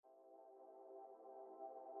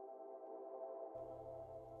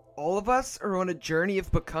All of us are on a journey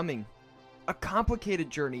of becoming, a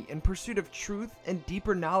complicated journey in pursuit of truth and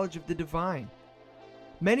deeper knowledge of the divine.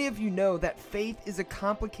 Many of you know that faith is a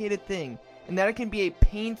complicated thing and that it can be a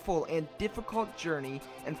painful and difficult journey,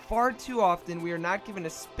 and far too often we are not given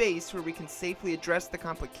a space where we can safely address the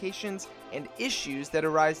complications and issues that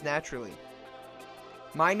arise naturally.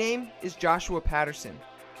 My name is Joshua Patterson,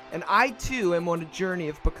 and I too am on a journey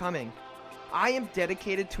of becoming. I am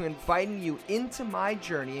dedicated to inviting you into my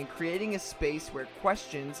journey and creating a space where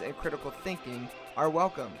questions and critical thinking are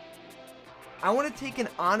welcome. I want to take an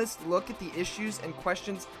honest look at the issues and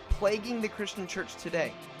questions plaguing the Christian church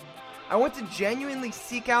today. I want to genuinely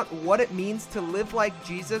seek out what it means to live like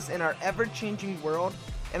Jesus in our ever-changing world,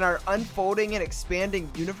 in our unfolding and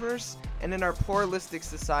expanding universe, and in our pluralistic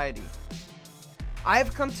society. I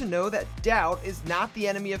have come to know that doubt is not the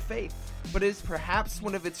enemy of faith, but is perhaps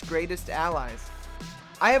one of its greatest allies.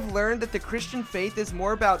 I have learned that the Christian faith is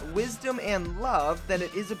more about wisdom and love than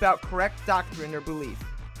it is about correct doctrine or belief.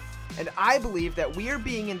 And I believe that we are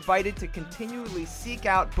being invited to continually seek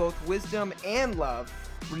out both wisdom and love,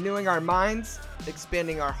 renewing our minds,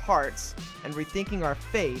 expanding our hearts, and rethinking our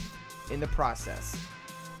faith in the process.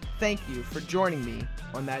 Thank you for joining me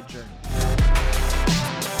on that journey.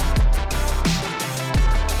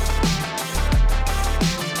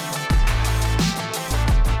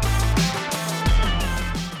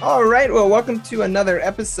 All right, well, welcome to another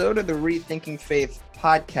episode of the Rethinking Faith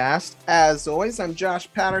podcast. As always, I'm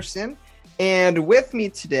Josh Patterson, and with me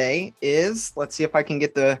today is, let's see if I can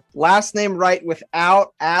get the last name right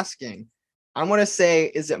without asking. I'm going to say,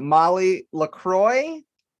 is it Molly LaCroix? Did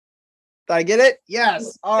I get it?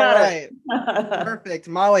 Yes. All right. Perfect.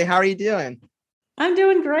 Molly, how are you doing? I'm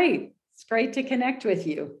doing great. It's great to connect with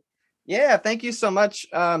you. Yeah, thank you so much.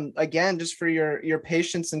 Again, just for your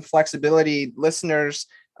patience and flexibility, listeners.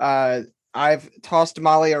 I've tossed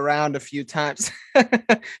Molly around a few times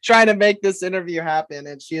trying to make this interview happen,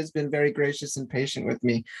 and she has been very gracious and patient with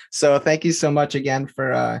me. So thank you so much again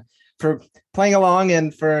for playing along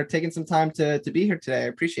and for taking some time to be here today. I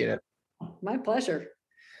appreciate it. My pleasure.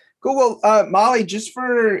 Cool. Well, Molly, just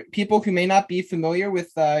for people who may not be familiar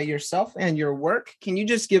with yourself and your work, can you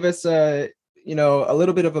just give us a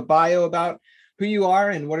little bit of a bio about who you are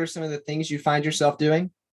and what are some of the things you find yourself doing?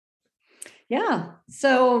 Yeah.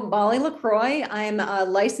 So Molly LaCroix, I'm a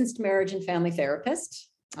licensed marriage and family therapist.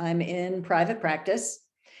 I'm in private practice,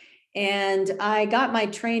 and I got my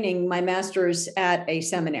training, my master's at a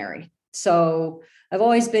seminary. So I've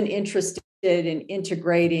always been interested in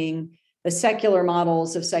integrating the secular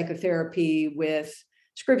models of psychotherapy with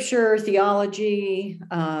scripture, theology.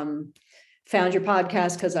 Found your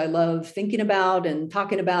podcast because I love thinking about and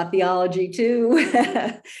talking about theology too.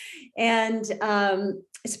 And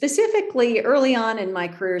specifically early on in my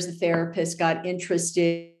career as a therapist, got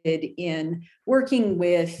interested in working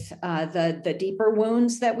with the deeper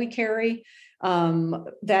wounds that we carry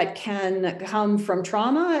that can come from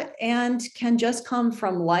trauma and can just come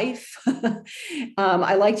from life.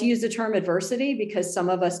 I like to use the term adversity because some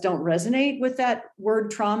of us don't resonate with that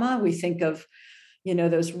word trauma. We think of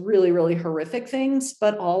those really, really horrific things,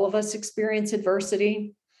 but all of us experience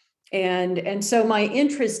adversity. And so my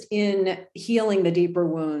interest in healing the deeper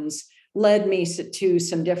wounds led me to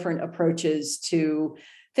some different approaches to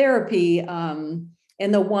therapy. And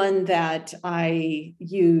the one that I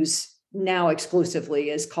use now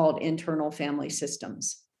exclusively is called internal family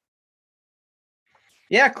systems.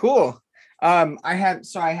 Yeah, cool. I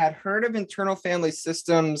had heard of internal family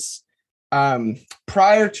systems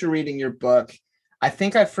prior to reading your book. I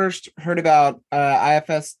think I first heard about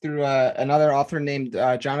IFS through another author named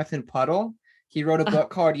Jonathan Puddle. He wrote a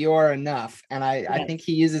book called You Are Enough, and I think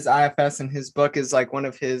he uses IFS in his book as like one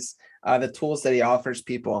of his the tools that he offers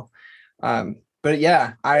people. But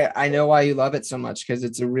yeah, I know why you love it so much, because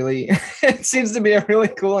it's it seems to be a really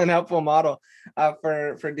cool and helpful model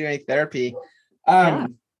for doing therapy.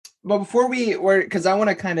 But before because I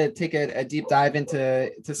want to kind of take a deep dive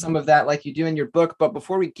into some of that like you do in your book. But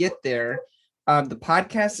before we get there, the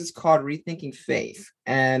podcast is called Rethinking Faith,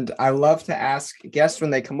 and I love to ask guests when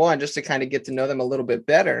they come on just to kind of get to know them a little bit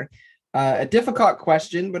better. A difficult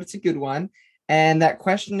question, but it's a good one. And that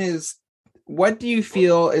question is, what do you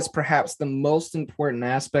feel is perhaps the most important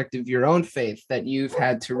aspect of your own faith that you've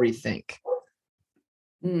had to rethink?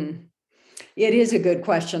 It is a good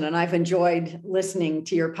question, and I've enjoyed listening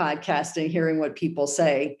to your podcast and hearing what people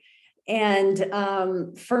say.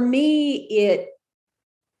 And for me,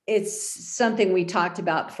 it's something we talked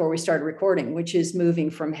about before we started recording, which is moving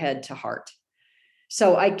from head to heart.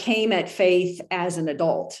 So I came at faith as an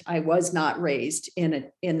adult. I was not raised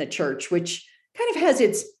in the church, which kind of has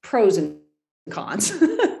its pros and cons.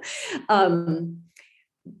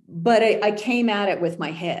 But I came at it with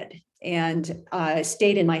my head, and I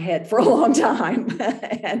stayed in my head for a long time.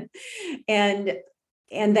 and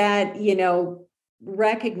and that,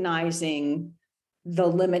 recognizing the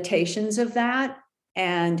limitations of that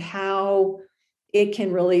and how it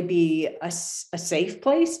can really be a safe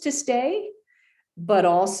place to stay, but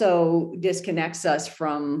also disconnects us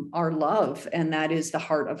from our love. And that is the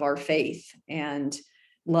heart of our faith and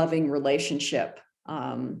loving relationship.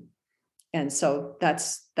 And so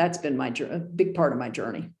that's been a big part of my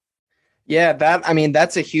journey. Yeah,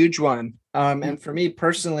 that's a huge one. And for me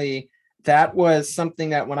personally, that was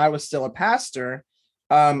something that when I was still a pastor,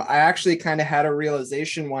 I actually kind of had a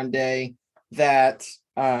realization one day that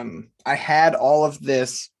I had all of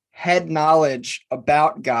this head knowledge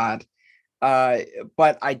about God,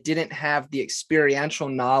 but I didn't have the experiential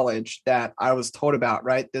knowledge that I was told about,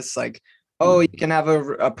 right? This like, oh, you can have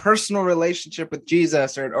a personal relationship with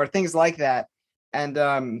Jesus or things like that. And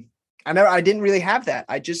I didn't really have that.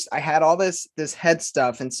 I had all this head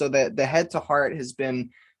stuff. And so the head to heart has been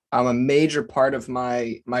a major part of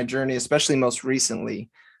my journey, especially most recently.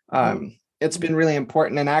 It's been really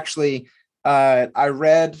important. And actually, I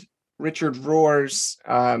read Richard Rohr's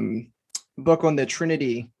book on the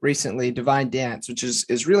Trinity recently, Divine Dance, which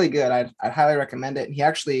is really good. I'd highly recommend it. And he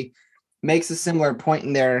actually makes a similar point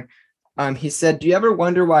in there. He said, "Do you ever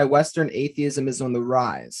wonder why Western atheism is on the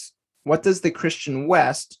rise? What does the Christian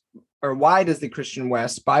West, or why does the Christian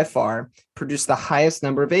West by far produce the highest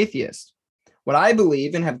number of atheists? What I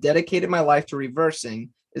believe and have dedicated my life to reversing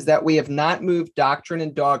is that we have not moved doctrine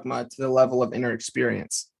and dogma to the level of inner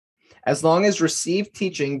experience. As long as received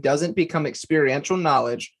teaching doesn't become experiential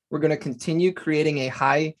knowledge, we're going to continue creating a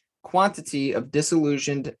high quantity of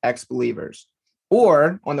disillusioned ex-believers.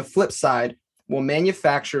 Or, on the flip side, we'll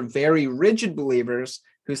manufacture very rigid believers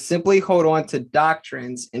who simply hold on to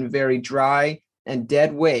doctrines in very dry and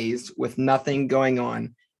dead ways with nothing going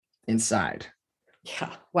on inside."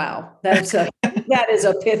 Yeah. Wow. That is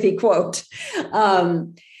a pithy quote.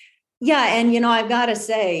 Yeah. And, I've got to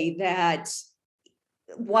say that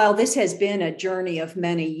while this has been a journey of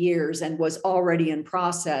many years and was already in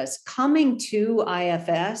process, coming to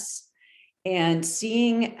IFS and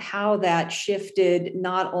seeing how that shifted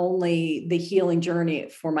not only the healing journey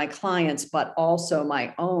for my clients, but also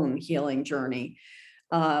my own healing journey,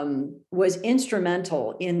 was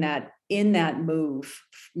instrumental in that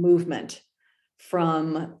movement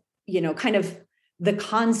from, kind of the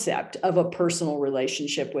concept of a personal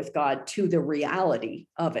relationship with God to the reality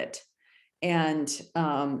of it. And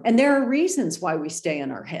there are reasons why we stay in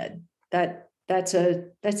our head. That's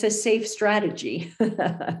a safe strategy.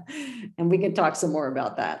 And we can talk some more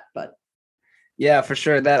about that, but. Yeah, for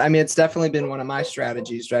sure. It's definitely been one of my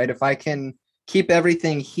strategies, right? If I can keep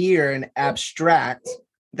everything here and abstract,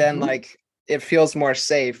 then like it feels more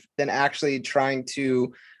safe than actually trying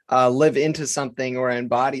to live into something or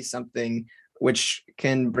embody something, which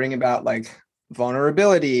can bring about like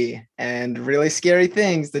vulnerability and really scary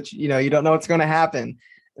things that, you don't know what's going to happen.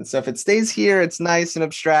 And so if it stays here, it's nice and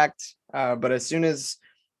abstract. But as soon as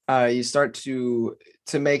you start to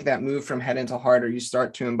make that move from head into heart, or you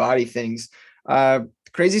start to embody things,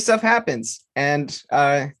 crazy stuff happens, and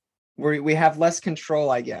we have less control,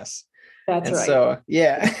 I guess. That's right. So,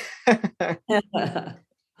 yeah.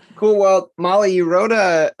 Cool. Well, Molly, you wrote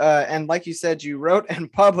and like you said, you wrote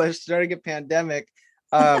and published during a pandemic,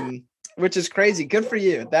 which is crazy. Good for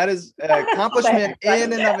you. That is an accomplishment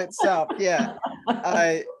in and of itself. Yeah.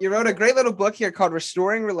 You wrote a great little book here called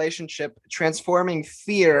Restoring Relationship, Transforming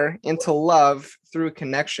Fear into Love Through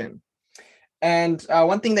Connection. And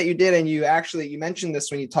one thing that you did, and you mentioned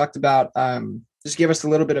this when you talked about, just give us a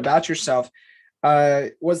little bit about yourself,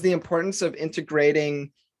 was the importance of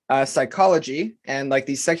integrating psychology and like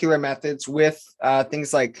these secular methods with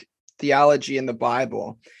things like theology in the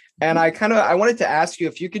Bible. And I wanted to ask you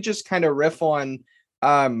if you could just kind of riff on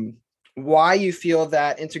why you feel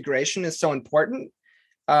that integration is so important.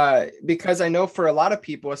 Because I know for a lot of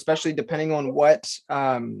people, especially depending on what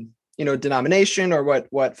denomination or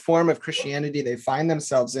what form of Christianity they find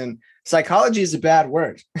themselves in, psychology is a bad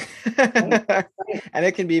word. And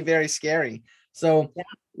it can be very scary. So yeah.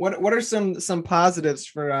 What are some positives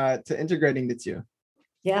for to integrating the two?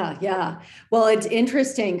 Yeah. Well, it's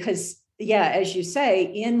interesting because, as you say,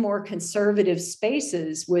 in more conservative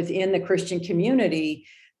spaces within the Christian community,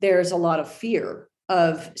 there's a lot of fear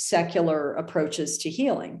of secular approaches to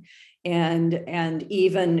healing. And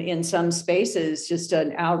even in some spaces, just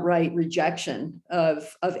an outright rejection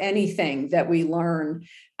of anything that we learn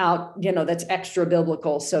out, that's extra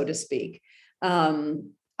biblical, so to speak.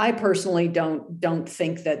 I personally don't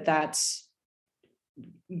think that that's,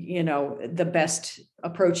 the best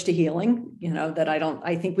approach to healing, that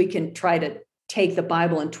I think we can try to take the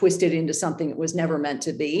Bible and twist it into something it was never meant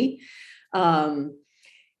to be.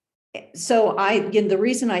 So the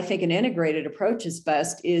reason I think an integrated approach is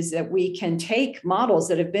best is that we can take models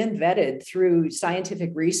that have been vetted through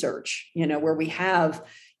scientific research, where we have,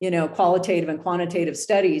 qualitative and quantitative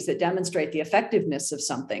studies that demonstrate the effectiveness of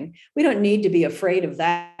something. We don't need to be afraid of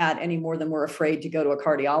that any more than we're afraid to go to a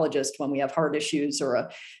cardiologist when we have heart issues, or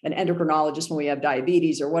an endocrinologist when we have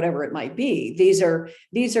diabetes, or whatever it might be. These are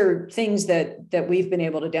things that we've been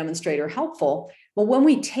able to demonstrate are helpful. But when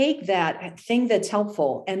we take that thing that's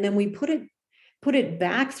helpful and then we put it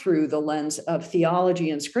back through the lens of theology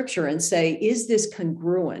and scripture and say, is this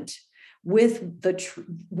congruent with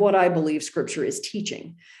what I believe scripture is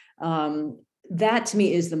teaching? That to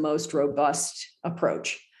me is the most robust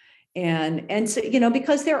approach. And so,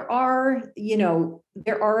 because there are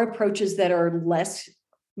approaches that are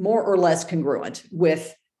more or less congruent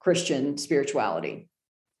with Christian spirituality.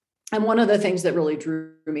 And one of the things that really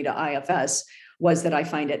drew me to IFS was that I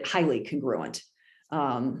find it highly congruent.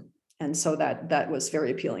 And so that was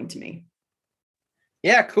very appealing to me.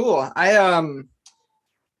 Yeah, cool.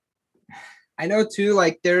 I know too,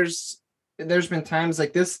 like there's been times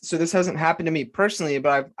like this. So this hasn't happened to me personally,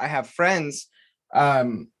 but I have friends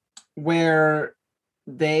where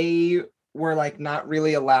they were like not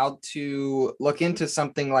really allowed to look into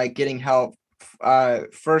something like getting help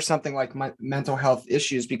for something like mental health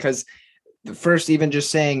issues, because the first, even just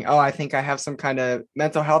saying, oh, I think I have some kind of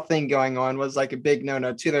mental health thing going on, was like a big no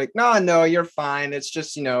too. They're like, no, you're fine. It's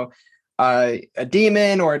just, a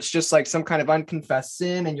demon, or it's just like some kind of unconfessed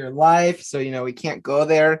sin in your life. So, we can't go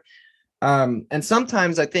there. And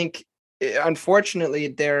sometimes I think,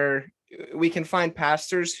 unfortunately, we can find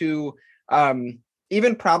pastors who,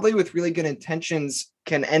 even probably with really good intentions,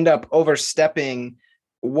 can end up overstepping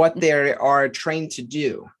what they are trained to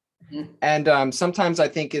do. Mm-hmm. And sometimes I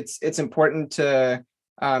think it's important to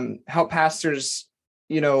help pastors,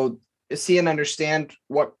 see and understand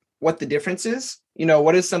what the difference is.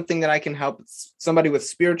 What is something that I can help somebody with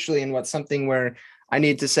spiritually, and what's something where I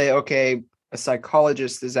need to say, okay, a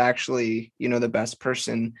psychologist is actually, the best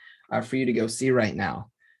person for you to go see right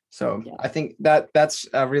now. So yeah. I think that's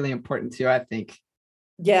really important too, I think.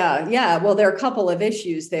 Yeah. Well, there are a couple of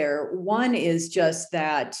issues there. One is just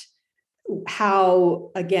that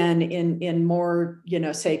how, again, in more,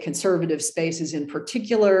 say conservative spaces in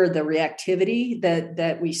particular, the reactivity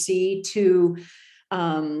that we see to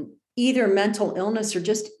either mental illness or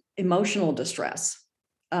just emotional distress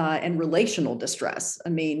and relational distress. I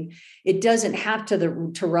mean, it doesn't have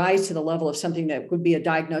to rise to the level of something that would be a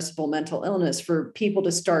diagnosable mental illness for people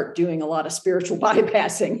to start doing a lot of spiritual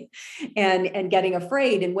bypassing and getting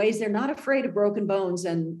afraid in ways they're not afraid of broken bones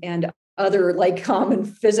and other like common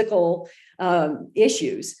physical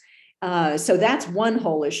issues. So that's one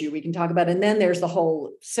whole issue we can talk about. And then there's the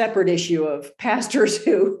whole separate issue of pastors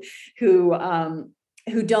who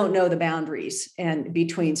don't know the boundaries and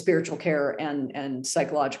between spiritual care and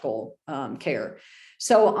psychological care.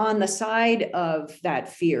 So on the side of that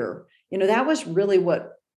fear, that was really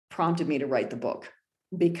what prompted me to write the book,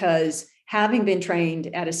 because having been trained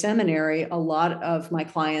at a seminary, a lot of my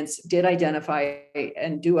clients did identify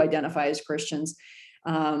and do identify as Christians.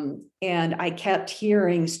 And I kept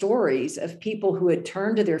hearing stories of people who had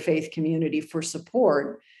turned to their faith community for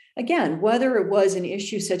support. Again, whether it was an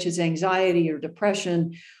issue such as anxiety or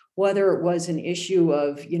depression, whether it was an issue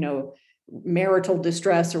of, marital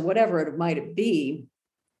distress or whatever it might be,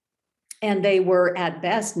 and they were at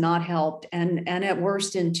best not helped and at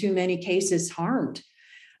worst in too many cases harmed,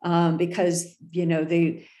 because,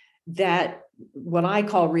 that what I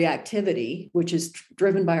call reactivity, which is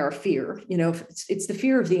driven by our fear, it's the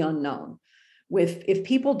fear of the unknown. If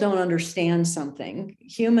people don't understand something,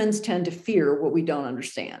 humans tend to fear what we don't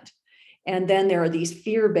understand. And then there are these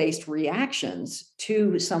fear-based reactions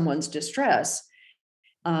to someone's distress,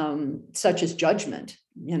 such as judgment.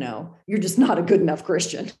 You're just not a good enough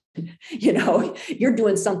Christian. You're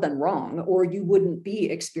doing something wrong, or you wouldn't be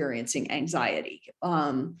experiencing anxiety.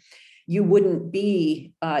 You wouldn't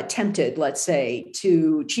be tempted, let's say,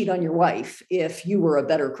 to cheat on your wife if you were a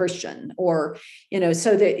better Christian, or,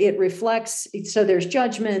 so that it reflects. So there's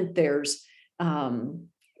judgment, there's,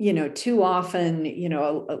 too often,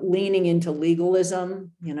 leaning into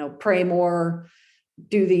legalism, pray more,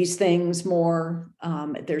 do these things more.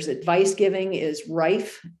 There's advice giving is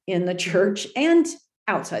rife in the church and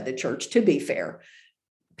outside the church, to be fair.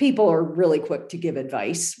 People are really quick to give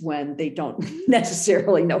advice when they don't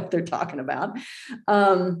necessarily know what they're talking about.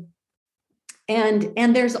 And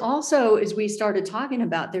there's also, as we started talking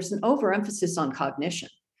about, there's an overemphasis on cognition.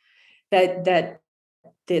 that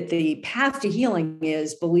the path to healing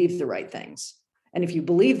is believe the right things. And if you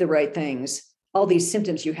believe the right things, all these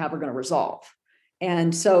symptoms you have are going to resolve.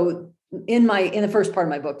 And so in the first part of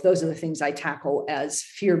my book, those are the things I tackle as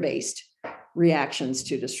fear-based reactions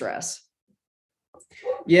to distress.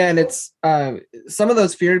 Yeah, and it's some of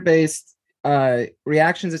those fear-based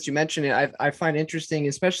reactions that you mentioned, I find interesting,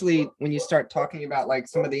 especially when you start talking about like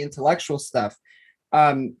some of the intellectual stuff.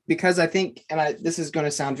 Because I think, and this is going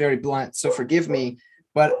to sound very blunt, so forgive me,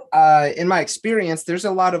 but in my experience, there's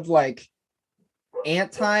a lot of like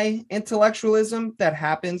anti-intellectualism that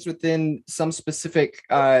happens within some specific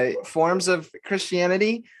forms of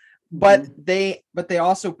Christianity, but they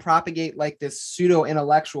also propagate like this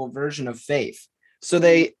pseudo-intellectual version of faith. So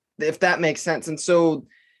if that makes sense. And so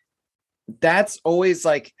that's always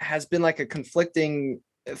like has been like a conflicting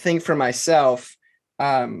thing for myself,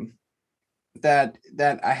 that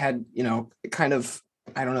I had, kind of,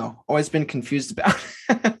 I don't know, always been confused about.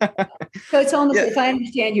 So it's almost, if I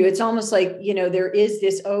understand you, it's almost like, there is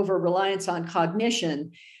this over reliance on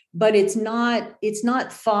cognition, but it's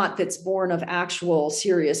not thought that's born of actual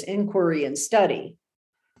serious inquiry and study.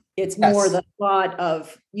 It's more the thought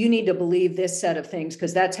of, you need to believe this set of things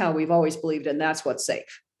because that's how we've always believed, and that's what's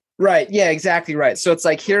safe. Right. Yeah, exactly right. So it's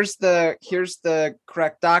like, here's the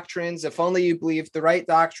correct doctrines. If only you believe the right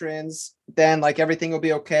doctrines, then like everything will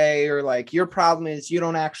be okay. Or like, your problem is you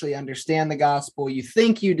don't actually understand the gospel. You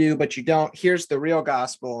think you do, but you don't. Here's the real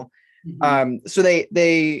gospel. So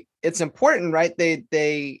it's important, right?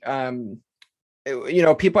 People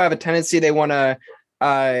have a tendency, they want to,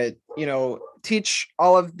 teach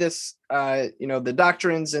all of this, the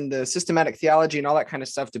doctrines and the systematic theology and all that kind of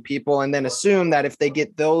stuff to people, and then assume that if they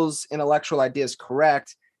get those intellectual ideas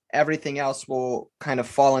correct, everything else will kind of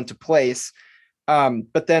fall into place.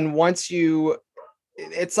 But then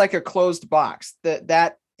it's like a closed box.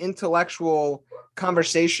 That intellectual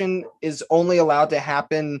conversation is only allowed to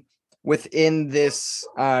happen within this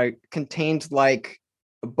contained like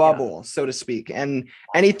bubble, so to speak, and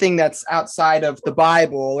anything that's outside of the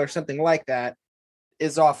Bible or something like that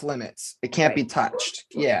is off limits. It can't be touched.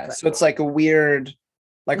 Yeah. So it's like a weird,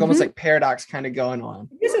 like almost like paradox kind of going on.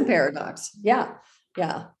 It's a paradox. Yeah.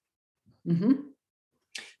 Yeah.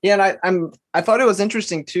 Yeah. And I thought it was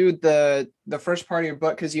interesting too, the first part of your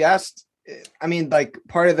book, because you asked, I mean, like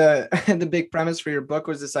part of the the big premise for your book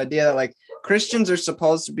was this idea that like Christians are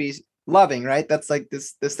supposed to be loving, right? That's like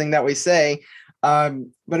this thing that we say.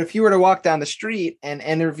 But if you were to walk down the street and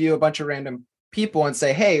interview a bunch of random people and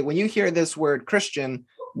say, hey, when you hear this word Christian,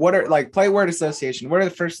 what are like play word association? What are the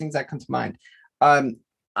first things that come to mind?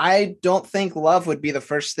 I don't think love would be the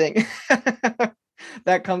first thing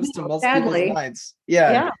that comes to most people's minds.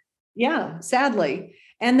 Yeah. Sadly.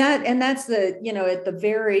 And that's the, at the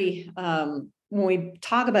very, when we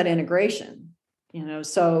talk about integration,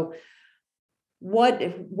 so what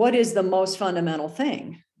is the most fundamental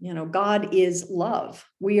thing? God is love.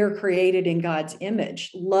 We are created in God's image.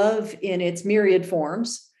 Love in its myriad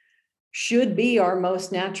forms should be our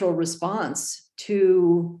most natural response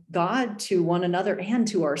to God, to one another, and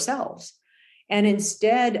to ourselves. And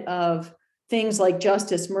instead of things like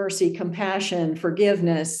justice, mercy, compassion,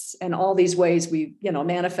 forgiveness, and all these ways we,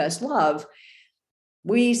 manifest love,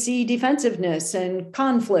 we see defensiveness and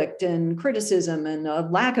conflict and criticism and a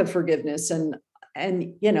lack of forgiveness and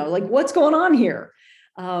like what's going on here?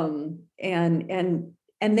 And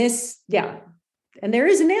this, and there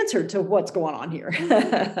is an answer to what's going on here.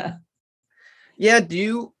 Yeah.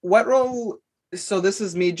 What role, so this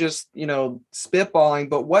is me just, spitballing,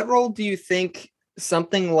 but what role do you think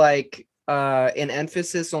something like an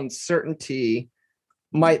emphasis on certainty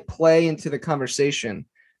might play into the conversation?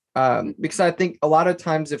 Because I think a lot of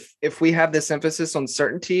times if we have this emphasis on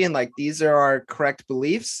certainty and like these are our correct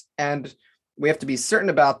beliefs and we have to be certain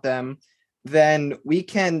about them, then we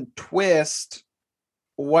can twist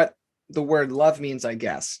what the word love means, I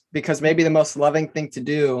guess, because maybe the most loving thing to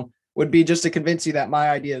do would be just to convince you that my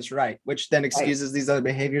idea is right, which then excuses these other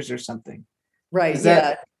behaviors or something. Right.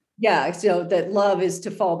 Yeah. So that love is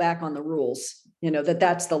to fall back on the rules,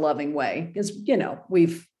 that's the loving way, because,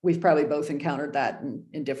 we've probably both encountered that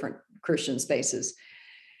in different Christian spaces.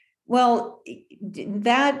 Well,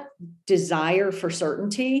 that desire for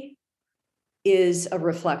certainty is a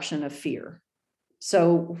reflection of fear.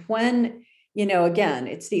 So when, again,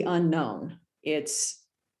 it's the unknown,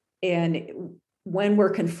 and when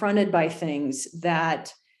we're confronted by things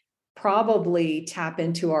that probably tap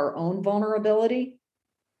into our own vulnerability,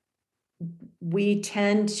 we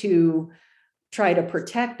tend to try to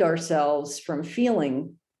protect ourselves from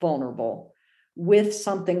feeling vulnerable with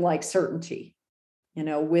something like certainty.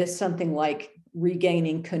 with something like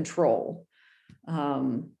regaining control.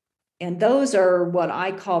 And those are what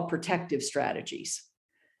I call protective strategies.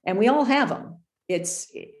 And we all have them. It's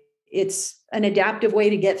an adaptive way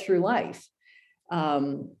to get through life.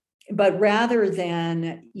 But rather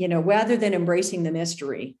than embracing the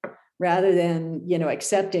mystery, rather than,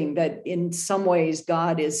 accepting that in some ways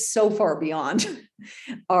God is so far beyond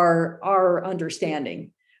our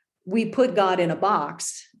understanding, we put God in a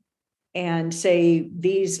box and say,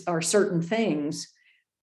 these are certain things,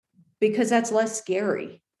 because that's less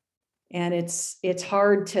scary. And it's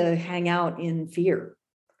hard to hang out in fear.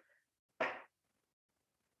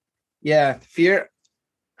 Yeah, fear.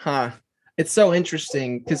 Huh. It's so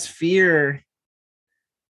interesting because fear,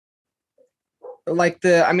 like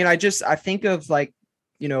I think of like,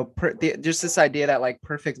 just this idea that like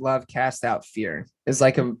perfect love casts out fear is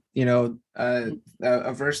like a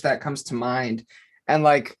verse that comes to mind. And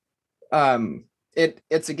like,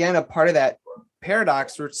 it's again a part of that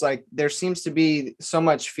paradox where it's like there seems to be so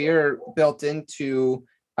much fear built into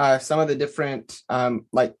some of the different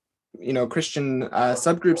Christian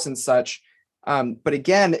subgroups and such. But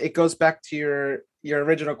again, it goes back to your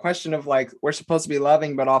original question of like, we're supposed to be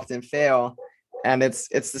loving but often fail. And it's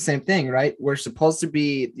the same thing, right? We're supposed to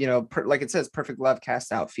be, like it says, perfect love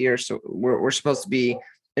casts out fear. So we're supposed to be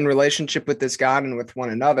in relationship with this God and with one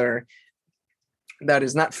another that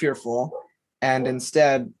is not fearful, and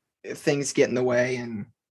instead things get in the way and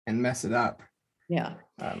mess it up. Yeah.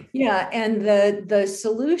 And the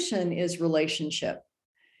solution is relationship.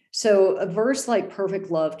 So a verse like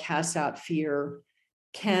perfect love casts out fear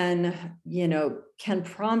can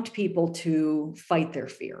prompt people to fight their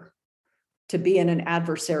fear, to be in an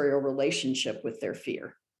adversarial relationship with their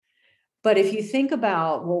fear. But if you think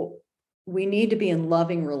about, well, we need to be in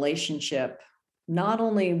loving relationship, not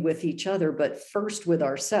only with each other, but first with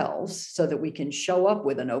ourselves, so that we can show up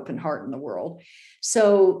with an open heart in the world.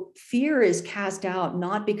 So fear is cast out,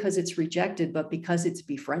 not because it's rejected, but because it's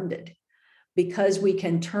befriended, because we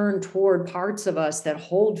can turn toward parts of us that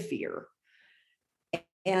hold fear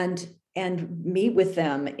and meet with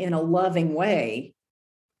them in a loving way,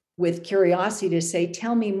 with curiosity to say,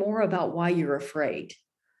 tell me more about why you're afraid.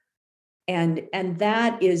 And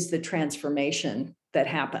that is the transformation that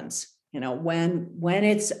happens, when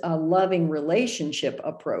it's a loving relationship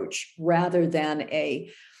approach, rather than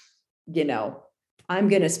I'm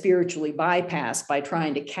going to spiritually bypass by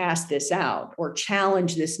trying to cast this out or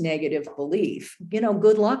challenge this negative belief.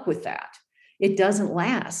 Good luck with that. It doesn't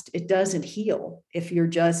last. It doesn't heal. If you're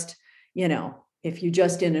just in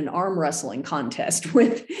an arm wrestling contest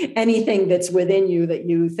with anything that's within you that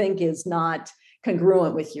you think is not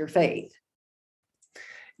congruent with your faith.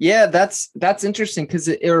 Yeah, that's interesting, because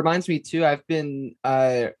it reminds me too. I've been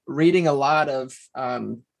reading a lot of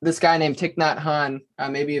this guy named Thich Nhat Hanh.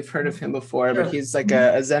 Maybe you've heard of him before, but he's like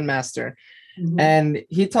a Zen master. Mm-hmm. And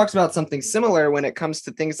he talks about something similar when it comes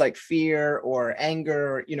to things like fear or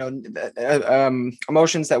anger,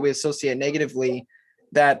 emotions that we associate negatively,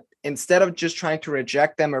 that instead of just trying to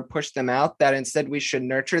reject them or push them out, that instead we should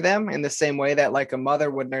nurture them in the same way that like a mother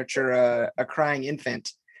would nurture a crying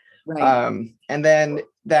infant. Right. And then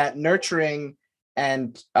that nurturing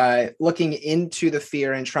and looking into the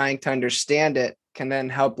fear and trying to understand it can then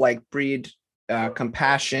help like breed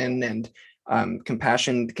compassion, and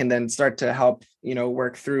compassion can then start to help,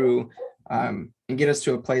 work through and get us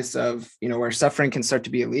to a place of, where suffering can start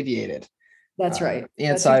to be alleviated. That's right.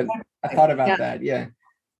 And so exactly I thought about that. Yeah.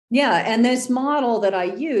 Yeah. And this model that I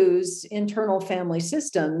use, internal family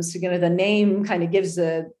systems, the name kind of gives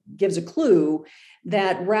a clue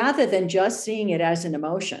that rather than just seeing it as an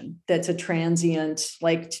emotion that's a transient,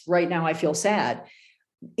 like right now I feel sad,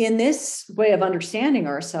 in this way of understanding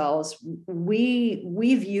ourselves,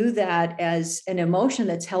 we view that as an emotion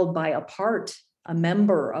that's held by a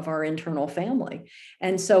member of our internal family.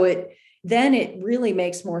 And so it really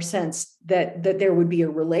makes more sense that there would be a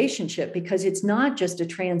relationship, because it's not just a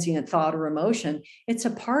transient thought or emotion. It's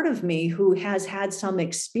a part of me who has had some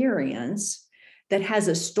experience that has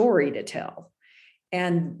a story to tell.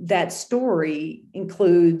 And that story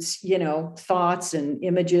includes, thoughts and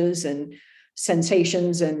images and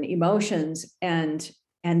sensations and emotions. And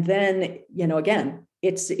then, again,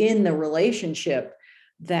 it's in the relationship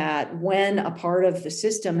that when a part of the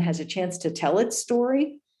system has a chance to tell its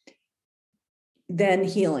story, then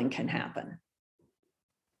healing can happen.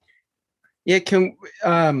 Yeah. Can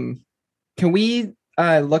we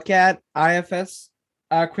look at IFS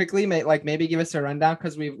quickly? Maybe give us a rundown,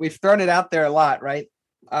 because we've thrown it out there a lot, right?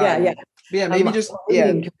 Yeah.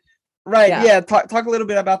 Maybe Right. Yeah. Yeah. Talk a little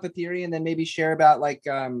bit about the theory and then maybe share about like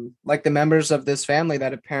the members of this family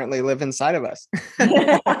that apparently live inside of us.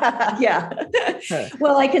 Yeah.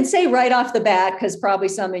 Well, I can say right off the bat, because probably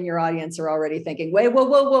some in your audience are already thinking, wait, whoa,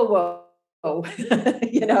 whoa, whoa, whoa.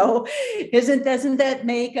 You know, doesn't that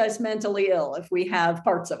make us mentally ill if we have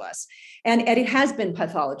parts of us? And it has been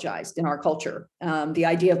pathologized in our culture. The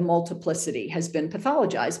idea of multiplicity has been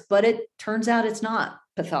pathologized, but it turns out it's not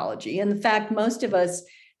pathology. And in fact, most of us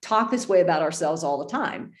talk this way about ourselves all the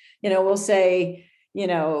time. You know, we'll say, you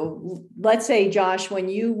know, let's say, Josh, when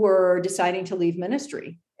you were deciding to leave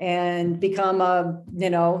ministry and become a, you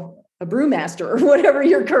know, a brewmaster or whatever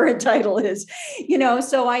your current title is, you know,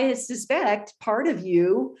 so I suspect part of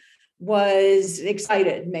you was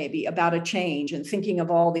excited maybe about a change and thinking of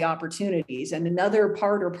all the opportunities. And another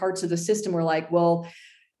part or parts of the system were like, well,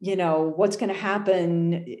 you know, what's going to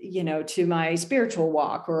happen, you know, to my spiritual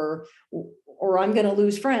walk, or I'm going to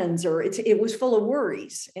lose friends, or it was full of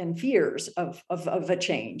worries and fears of a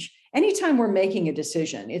change. Anytime we're making a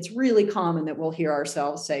decision, it's really common that we'll hear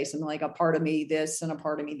ourselves say something like, a part of me this and a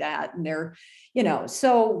part of me that. And they're, you know,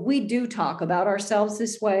 so we do talk about ourselves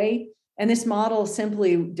this way. And this model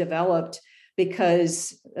simply developed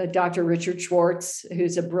because Dr. Richard Schwartz,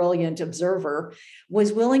 who's a brilliant observer,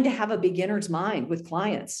 was willing to have a beginner's mind with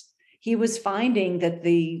clients. He was finding that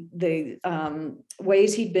the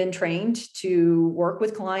ways he'd been trained to work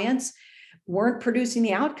with clients weren't producing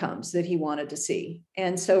the outcomes that he wanted to see.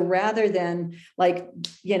 And so rather than, like,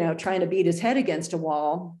 you know, trying to beat his head against a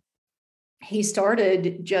wall, he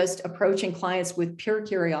started just approaching clients with pure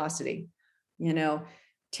curiosity, you know,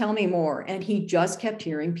 tell me more. And he just kept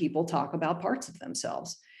hearing people talk about parts of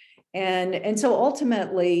themselves. And so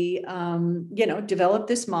ultimately, you know, developed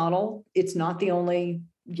this model. It's not the only,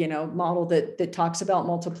 you know, model that talks about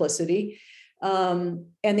multiplicity.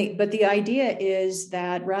 But the idea is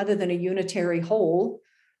that rather than a unitary whole,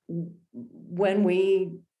 when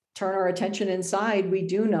we turn our attention inside, we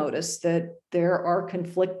do notice that there are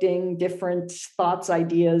conflicting different thoughts,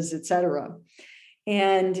 ideas, etc.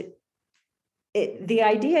 And the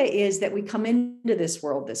idea is that we come into this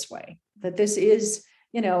world this way, that this is,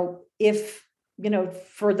 you know, if, you know,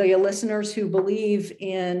 for the listeners who believe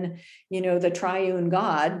in, you know, the triune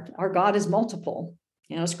God, our God is multiple.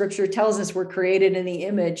 You know, scripture tells us we're created in the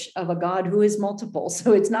image of a God who is multiple.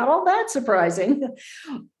 So it's not all that surprising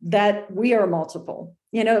that we are multiple.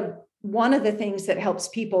 You know, one of the things that helps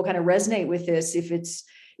people kind of resonate with this,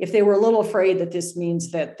 if they were a little afraid that this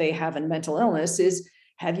means that they have a mental illness, is,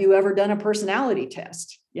 have you ever done a personality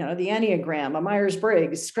test? You know, the Enneagram, a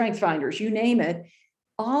Myers-Briggs, Strength Finders, you name it.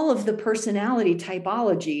 All of the personality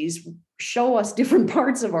typologies show us different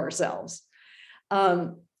parts of ourselves.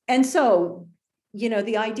 And so, you know,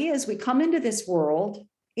 the idea is we come into this world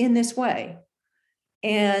in this way.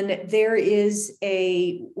 And there is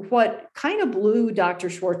what kind of blew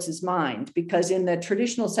Dr. Schwartz's mind, because in the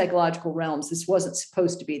traditional psychological realms, this wasn't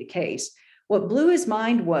supposed to be the case. What blew his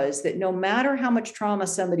mind was that no matter how much trauma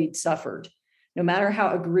somebody'd suffered, no matter how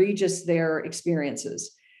egregious their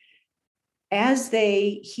experiences, as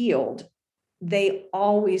they healed, they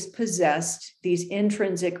always possessed these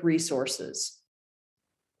intrinsic resources.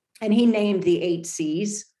 And he named the 8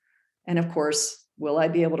 C's. And of course, will I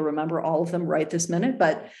be able to remember all of them right this minute?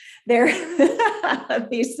 But there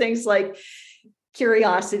these things like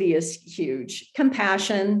curiosity is huge,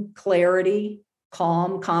 compassion, clarity,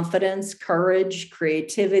 calm, confidence, courage,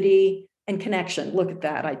 creativity, and connection. Look at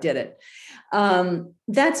that. I did it.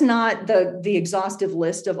 That's not the exhaustive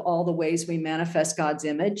list of all the ways we manifest God's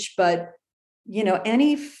image, but, you know,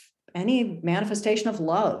 any manifestation of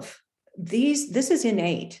love, this is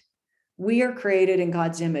innate. We are created in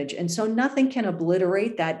God's image. And so nothing can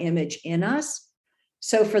obliterate that image in us.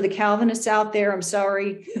 So for the Calvinists out there, I'm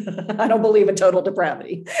sorry, I don't believe in total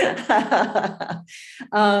depravity.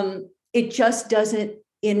 It just doesn't,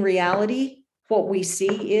 in reality, what we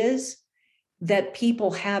see is that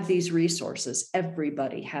people have these resources.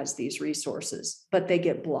 Everybody has these resources, but they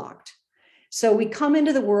get blocked. So we come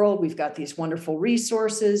into the world, we've got these wonderful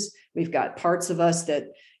resources, we've got parts of us that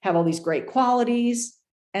have all these great qualities,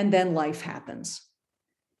 and then life happens.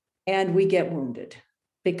 And we get wounded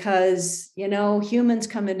because, you know, humans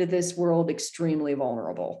come into this world extremely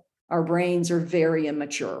vulnerable. Our brains are very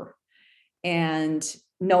immature, and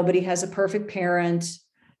nobody has a perfect parent.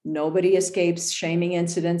 Nobody escapes shaming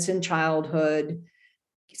incidents in childhood.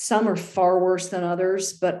 Some are far worse than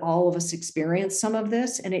others, but all of us experience some of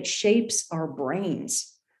this, and it shapes our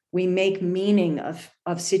brains. We make meaning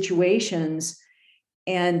of situations.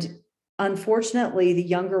 And unfortunately, the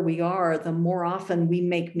younger we are, the more often we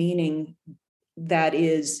make meaning that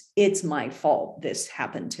is, it's my fault this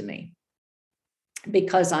happened to me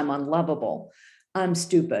because I'm unlovable, I'm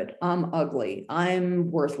stupid, I'm ugly,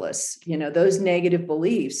 I'm worthless, those negative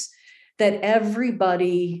beliefs that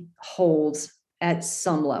everybody holds at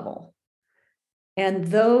some level. And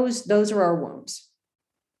those are our wounds.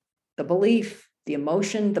 The belief, the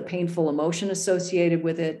emotion, the painful emotion associated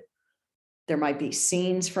with it. There might be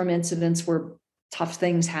scenes from incidents where tough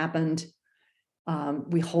things happened.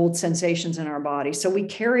 We hold sensations in our body. So we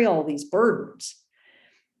carry all these burdens.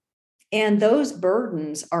 And those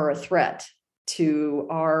burdens are a threat to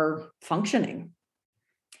our functioning.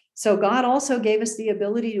 So God also gave us the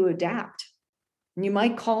ability to adapt. And you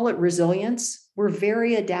might call it resilience. We're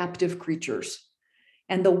very adaptive creatures.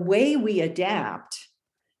 And the way we adapt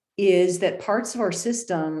is that parts of our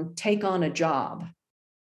system take on a job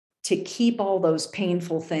to keep all those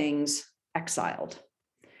painful things exiled.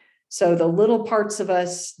 So the little parts of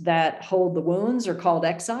us that hold the wounds are called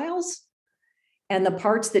exiles. And the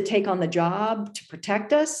parts that take on the job to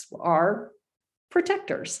protect us are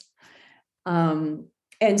protectors. And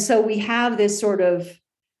so we have this sort of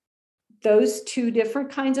those two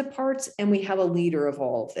different kinds of parts, and we have a leader of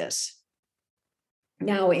all of this.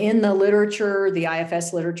 Now, in the literature, the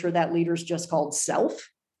IFS literature, that leader is just called self,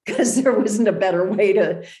 because there wasn't a better way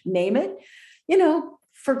to name it.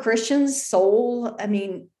 For Christians, soul,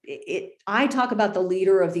 I talk about the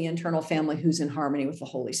leader of the internal family who's in harmony with the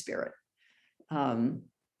Holy Spirit.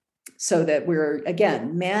 So that we're,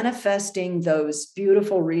 again, manifesting those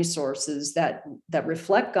beautiful resources that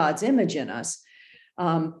reflect God's image in us.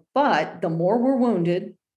 But the more we're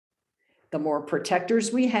wounded, the more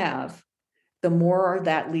protectors we have, the more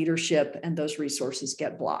that leadership and those resources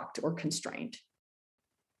get blocked or constrained.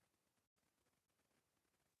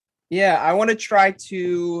 Yeah, I want to try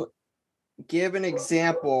to give an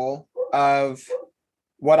example of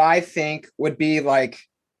what I think would be like.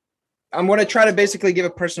 I'm going to try to basically give a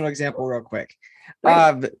personal example real quick,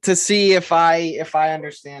 to see if I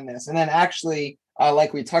understand this. And then actually,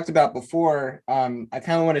 like we talked about before, I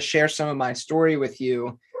kind of want to share some of my story with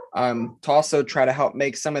you, to also try to help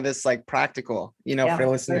make some of this like practical, for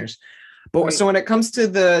listeners. But so when it comes to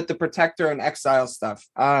the protector and exile stuff,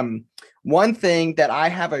 one thing that I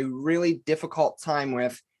have a really difficult time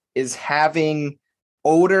with is having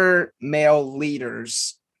older male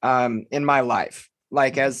leaders in my life,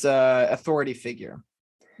 like as a authority figure.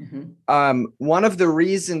 Mm-hmm. One of the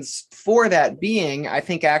reasons for that being, I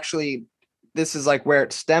think actually this is like where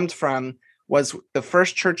it stemmed from, was the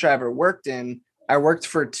first church I ever worked in. I worked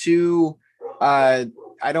for two, I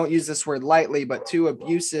don't use this word lightly, but two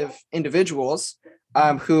abusive individuals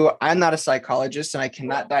who, I'm not a psychologist and I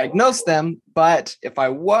cannot diagnose them, but if I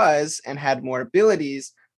was and had more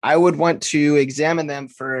abilities, I would want to examine them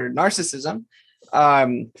for narcissism,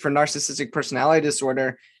 for narcissistic personality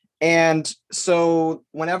disorder. And so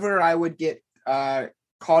whenever I would get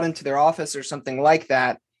called into their office or something like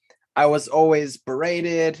that, I was always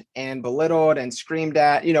berated and belittled and screamed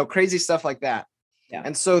at, crazy stuff like that. Yeah.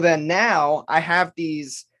 And so then now I have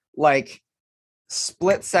these like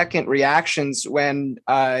split second reactions when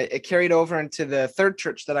it carried over into the third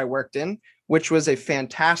church that I worked in, which was a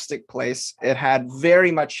fantastic place. It had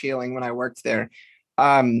very much healing when I worked there.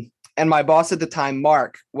 And my boss at the time,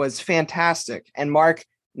 Mark, was fantastic. And Mark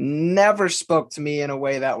never spoke to me in a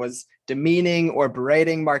way that was demeaning or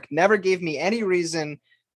berating. Mark never gave me any reason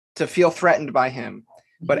to feel threatened by him.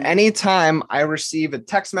 But anytime I receive a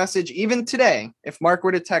text message, even today, if Mark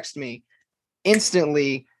were to text me,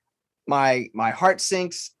 instantly my heart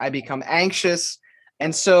sinks. I become anxious.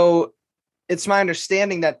 And so it's my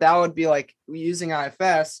understanding that would be like, using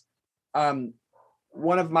IFS,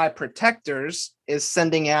 one of my protectors is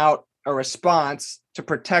sending out a response to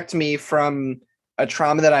protect me from a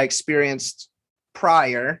trauma that I experienced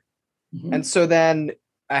prior. Mm-hmm. And so then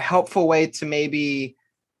a helpful way to maybe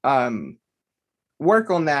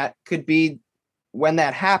work on that could be, when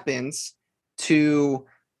that happens, to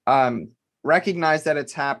recognize that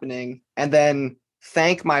it's happening and then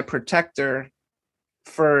thank my protector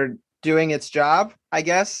for doing its job, I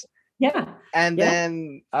guess. Yeah. And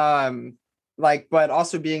then but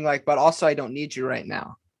also being like, but also I don't need you right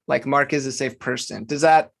now. Like, Mark is a safe person.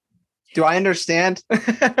 Do I understand?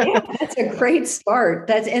 Yeah, that's a great start.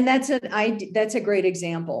 That's a great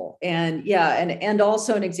example. And and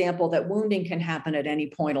also an example that wounding can happen at any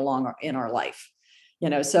point in our life.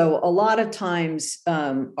 So a lot of times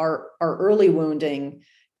our early wounding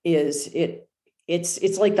it's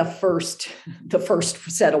like the first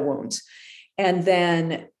set of wounds. And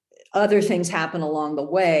then other things happen along the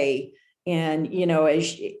way. And,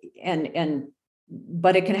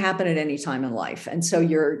 but it can happen at any time in life. And so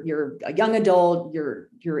you're a young adult,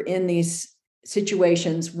 you're in these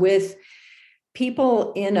situations with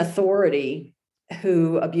people in authority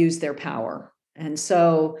who abuse their power. And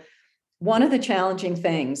so one of the challenging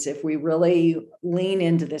things, if we really lean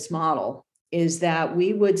into this model, is that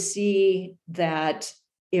we would see that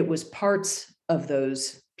it was parts of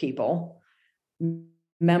those people,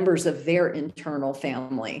 members of their internal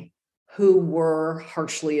family, who were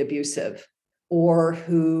harshly abusive or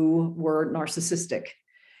who were narcissistic.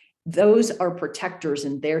 Those are protectors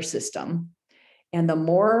in their system. And the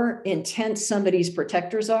more intense somebody's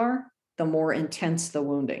protectors are, the more intense the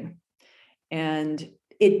wounding. And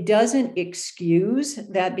it doesn't excuse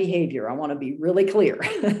that behavior. I want to be really clear.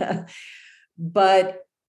 But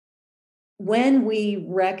when we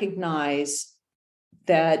recognize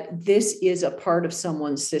that this is a part of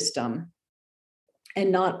someone's system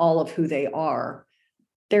and not all of who they are,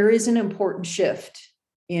 there is an important shift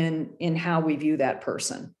in how we view that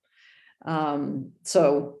person.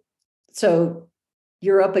 So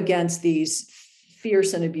you're up against these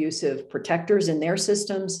fierce and abusive protectors in their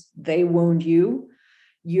systems. They wound you.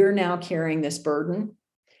 You're now carrying this burden.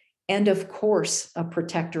 And of course, a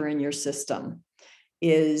protector in your system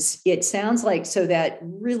is, it sounds like, so that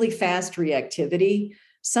really fast reactivity,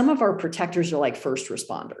 some of our protectors are like first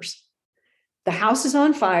responders. The house is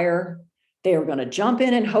on fire. They are going to jump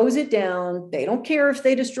in and hose it down. They don't care if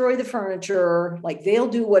they destroy the furniture, like they'll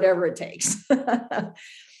do whatever it takes.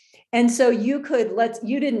 And so you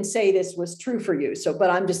didn't say this was true for you. So, but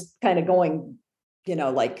I'm just kind of going,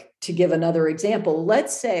 like to give another example.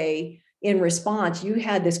 Let's say in response, you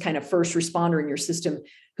had this kind of first responder in your system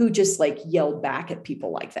who just like yelled back at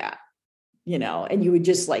people like that, and you would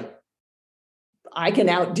just like, I can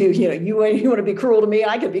outdo, you want to be cruel to me,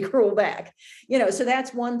 I could be cruel back, so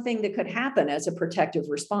that's one thing that could happen as a protective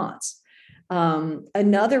response.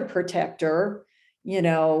 Another protector,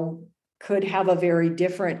 could have a very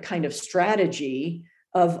different kind of strategy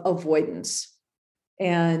of avoidance.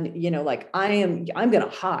 And, like I'm going to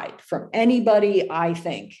hide from anybody I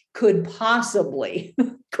think could possibly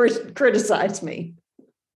criticize me.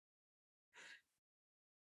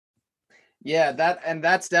 Yeah,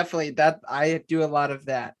 that's definitely that. I do a lot of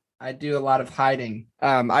that. I do a lot of hiding.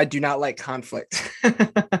 I do not like conflict.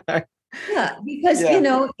 Yeah, because,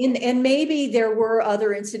 and maybe there were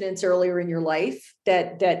other incidents earlier in your life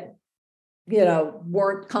that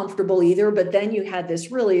weren't comfortable either, but then you had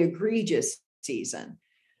this really egregious season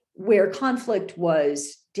where conflict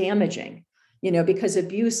was damaging, because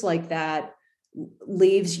abuse like that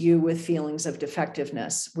leaves you with feelings of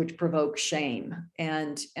defectiveness, which provoke shame.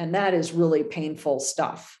 And that is really painful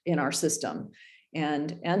stuff in our system.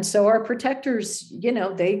 And so our protectors,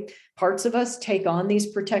 parts of us take on these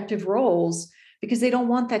protective roles because they don't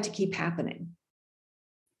want that to keep happening.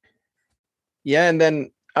 Yeah. And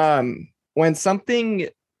then, when something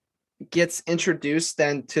gets introduced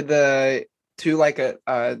then to like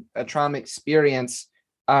a trauma experience,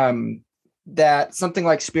 that something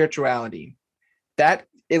like spirituality, that,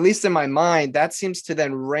 at least in my mind, that seems to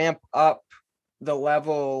then ramp up the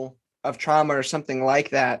level of trauma or something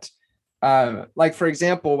like that. Like, for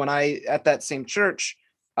example, when I, at that same church,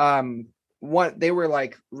 they were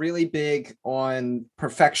like really big on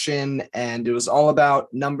perfection, and it was all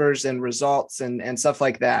about numbers and results and stuff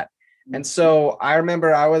like that. And so I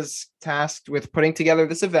remember I was tasked with putting together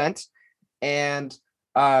this event, and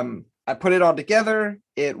I put it all together.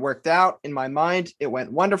 It worked out in my mind. It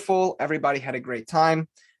went wonderful. Everybody had a great time.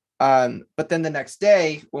 But then the next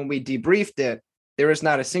day when we debriefed it, there was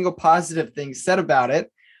not a single positive thing said about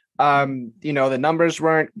it. The numbers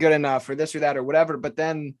weren't good enough or this or that or whatever. But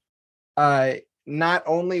then not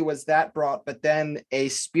only was that brought, but then a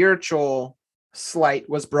spiritual slight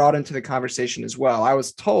was brought into the conversation as well. I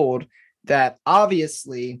was told that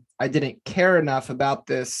obviously I didn't care enough about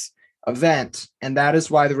this event, and that is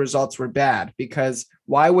why the results were bad, because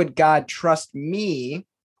why would God trust me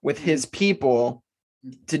with his people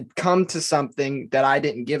to come to something that I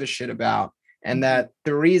didn't give a shit about? And that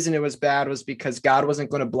the reason it was bad was because God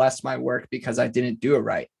wasn't going to bless my work because I didn't do it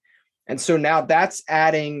right. And so now that's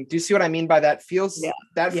adding, do you see what I mean by that? Feels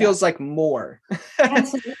like more.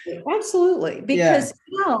 Absolutely. Because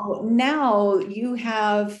now you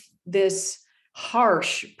have this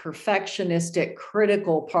harsh, perfectionistic,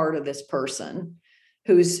 critical part of this person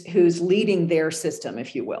who's leading their system,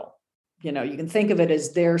 if you will. You can think of it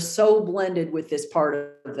as they're so blended with this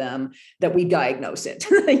part of them that we diagnose it,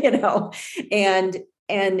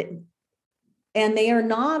 and they are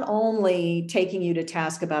not only taking you to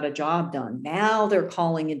task about a job done, now they're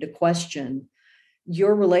calling into question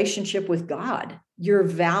your relationship with God, your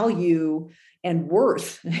value and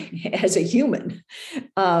worth as a human.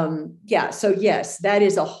 So yes, that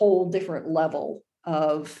is a whole different level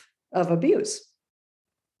of abuse.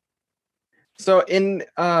 So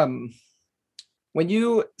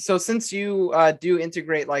since you do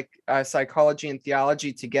integrate like psychology and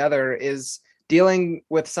theology together, is dealing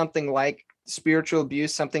with something like spiritual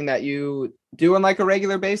abuse something that you do on like a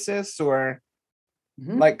regular basis, or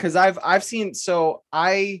like, because I've seen, so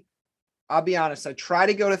I'll be honest, I tried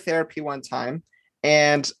to go to therapy one time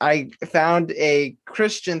and I found a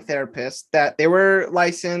Christian therapist that they were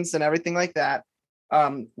licensed and everything like that.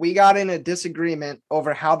 We got in a disagreement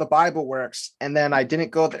over how the Bible works, and then I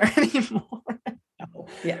didn't go there anymore.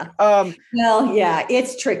 Yeah. Well, yeah,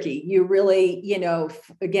 it's tricky. You really,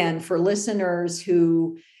 again, for listeners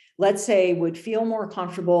who, let's say, would feel more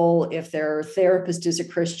comfortable if their therapist is a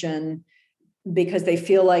Christian, because they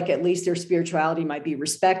feel like at least their spirituality might be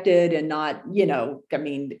respected and not,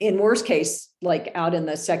 in worst case, like out in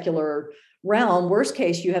the secular realm, worst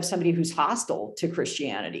case, you have somebody who's hostile to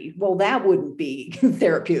Christianity. Well, that wouldn't be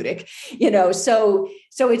therapeutic, so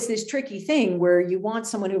it's this tricky thing where you want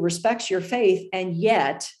someone who respects your faith and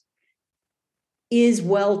yet is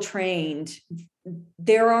well trained.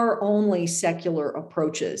 There are only secular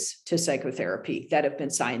approaches to psychotherapy that have been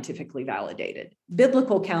scientifically validated.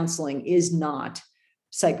 Biblical counseling is not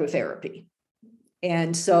psychotherapy.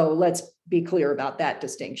 And so let's be clear about that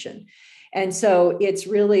distinction. And so it's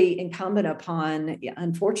really incumbent upon,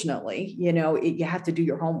 unfortunately, you have to do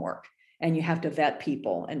your homework and you have to vet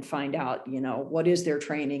people and find out, what is their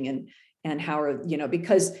training and how are,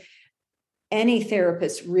 because any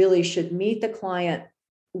therapist really should meet the client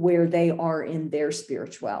where they are in their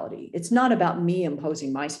spirituality. It's not about me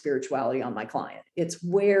imposing my spirituality on my client. It's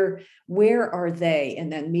where are they, and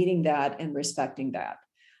then meeting that and respecting that.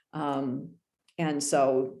 And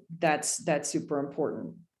so that's super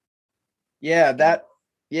important. And that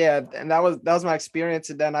was my experience.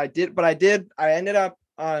 And then I ended up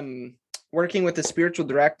working with a spiritual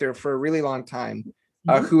director for a really long time,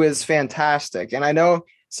 who is fantastic. And I know,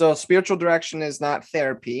 so spiritual direction is not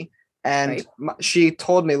therapy. And right. She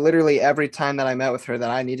told me literally every time that I met with her that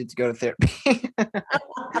I needed to go to therapy.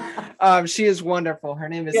 She is wonderful. Her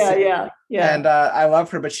name is yeah. And I love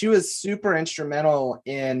her, but she was super instrumental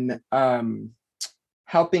in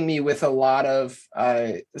helping me with a lot of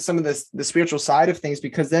some of the spiritual side of things,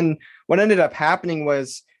 because then what ended up happening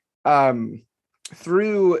was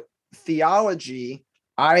through theology,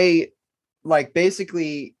 I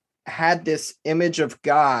basically had this image of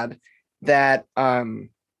God that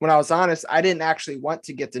when I was honest, I didn't actually want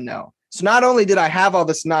to get to know. So not only did I have all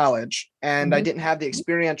this knowledge and I didn't have the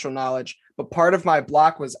experiential knowledge, but part of my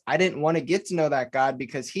block was I didn't want to get to know that God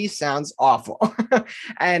because he sounds awful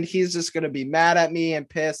and he's just going to be mad at me and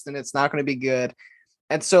pissed and it's not going to be good.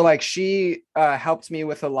 And so she helped me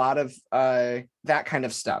with a lot of that kind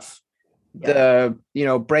of stuff. Yeah.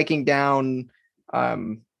 Breaking down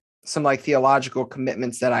some theological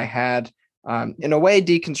commitments that I had. In a way,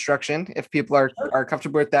 deconstruction, if people are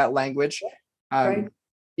comfortable with that language. Right.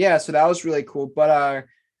 Yeah, so that was really cool. But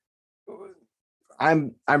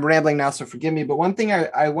I'm rambling now, so forgive me. But one thing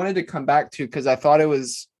I wanted to come back to, because I thought it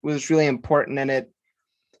was really important, and it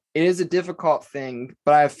is a difficult thing,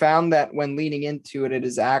 but I've found that when leaning into it,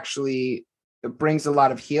 it brings a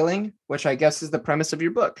lot of healing, which I guess is the premise of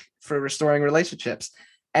your book for restoring relationships.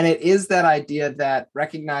 And it is that idea that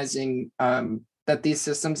recognizing that these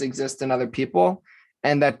systems exist in other people,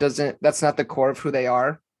 and that's not the core of who they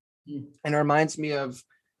are. And it reminds me of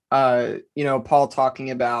Paul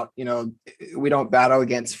talking about, we don't battle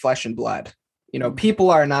against flesh and blood. People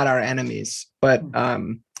are not our enemies, but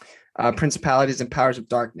principalities and powers of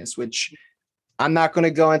darkness, which I'm not going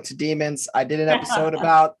to go into demons. I did an episode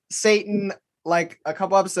about Satan a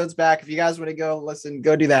couple episodes back. If you guys want to go listen,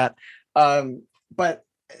 go do that. But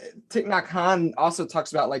Thich Nhat Hanh also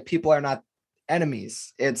talks about people are not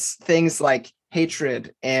enemies. It's things like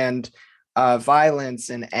hatred and violence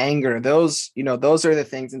and anger. Those are the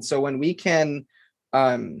things. And so when we can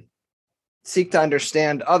seek to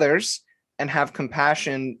understand others and have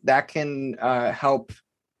compassion, that can help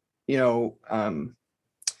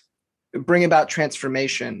bring about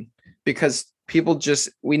transformation, because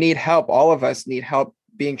we need help. All of us need help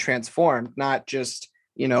being transformed, not just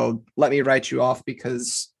let me write you off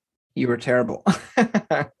because you were terrible.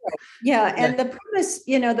 Yeah. And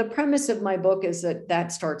the premise of my book is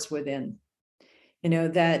that starts within,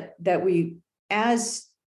 that we, as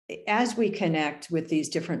we connect with these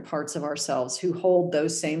different parts of ourselves who hold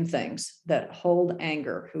those same things, that hold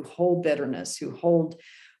anger, who hold bitterness, who hold,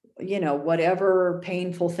 whatever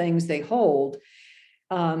painful things they hold,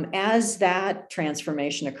 as that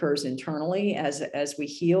transformation occurs internally, as we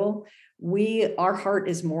heal, our heart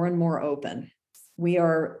is more and more open. We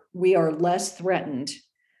are less threatened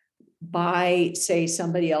by, say,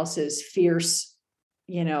 somebody else's fierce,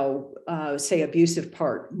 say abusive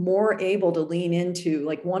part, more able to lean into,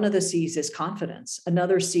 like, one of the C's is confidence,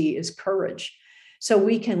 another C is courage. So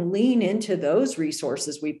we can lean into those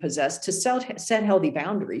resources we possess to set healthy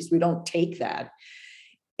boundaries. We don't take that.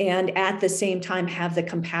 And at the same time, have the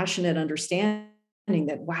compassionate understanding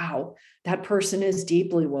that, wow, that person is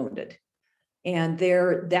deeply wounded. And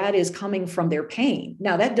that is coming from their pain.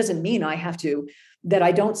 Now, that doesn't mean that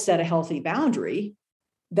I don't set a healthy boundary,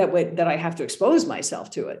 that I have to expose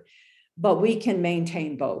myself to it. But we can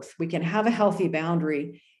maintain both. We can have a healthy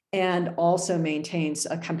boundary and also maintains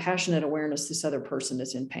a compassionate awareness this other person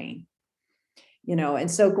is in pain.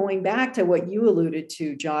 And so going back to what you alluded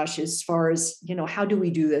to, Josh, as far as, how do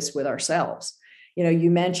we do this with ourselves?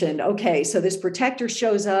 You mentioned, okay, so this protector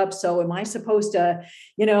shows up. So am I supposed to,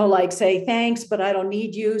 say thanks, but I don't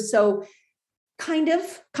need you? So kind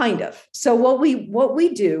of. So what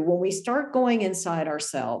we do when we start going inside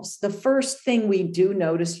ourselves, the first thing we do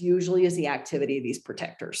notice usually is the activity of these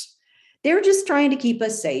protectors. They're just trying to keep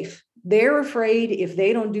us safe. They're afraid if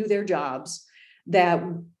they don't do their jobs, that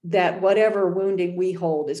whatever wounding we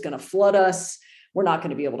hold is going to flood us. We're not going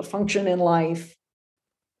to be able to function in life.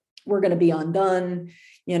 We're going to be undone,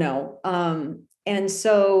 and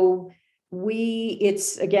so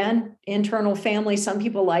it's again, internal family. Some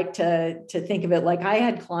people like to think of it like, I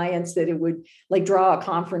had clients that it would like draw a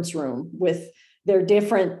conference room with their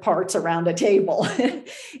different parts around a table.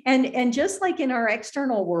 and just like in our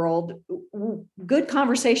external world, good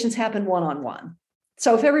conversations happen one-on-one.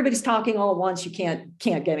 So if everybody's talking all at once, you can't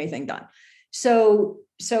get anything done. So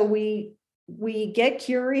we get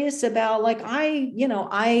curious about, like,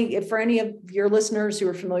 for any of your listeners who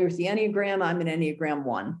are familiar with the Enneagram, I'm an Enneagram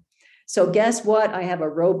 1. So guess what? I have a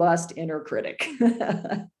robust inner critic.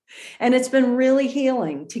 And it's been really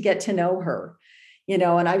healing to get to know her, and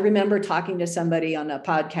I remember talking to somebody on a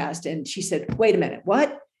podcast and she said, wait a minute,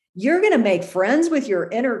 what? You're going to make friends with your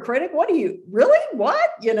inner critic? What do you really? What?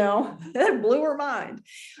 That blew her mind.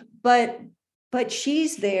 But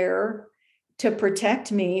she's there to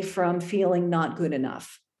protect me from feeling not good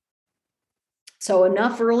enough. So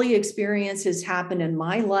enough early experiences happened in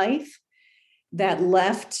my life that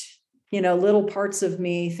left, little parts of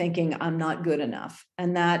me thinking I'm not good enough.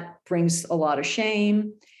 And that brings a lot of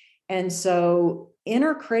shame. And so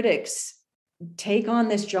inner critics take on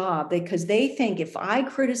this job because they think, if I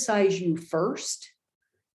criticize you first,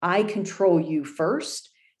 I control you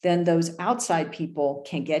first, then those outside people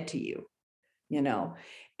can get to you,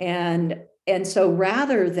 and so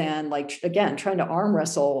rather than, like, again, trying to arm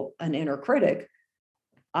wrestle an inner critic,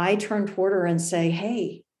 I turn toward her and say,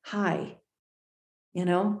 hey, hi,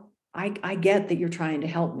 I get that you're trying to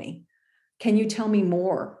help me. Can you tell me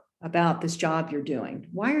more about this job you're doing?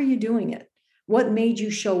 Why are you doing it? What made you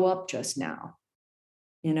show up just now?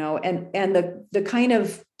 And the kind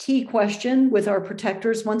of key question with our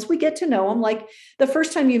protectors, once we get to know them, like the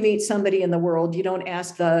first time you meet somebody in the world, you don't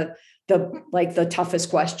ask the toughest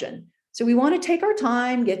question. So we want to take our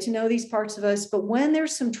time, get to know these parts of us. But when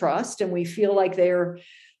there's some trust and we feel like they're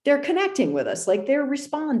connecting with us, like they're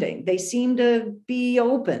responding, they seem to be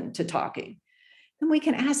open to talking, then we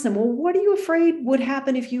can ask them, well, what are you afraid would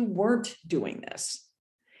happen if you weren't doing this?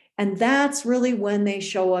 And that's really when they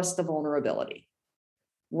show us the vulnerability.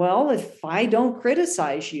 Well, if I don't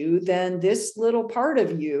criticize you, then this little part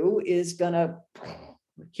of you is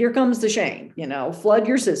here comes the shame, flood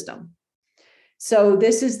your system. So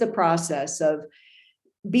this is the process of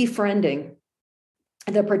befriending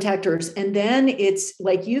the protectors. And then it's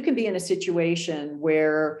like, you can be in a situation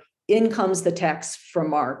where in comes the text from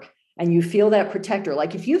Mark and you feel that protector.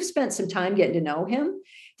 Like, if you've spent some time getting to know him,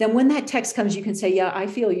 then when that text comes, you can say, yeah, I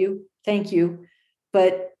feel you. Thank you.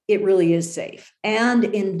 But it really is safe. And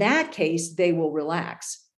in that case, they will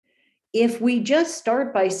relax. If we just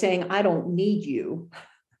start by saying, I don't need you,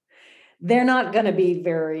 they're not going to be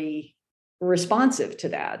very responsive to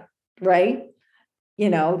that, right?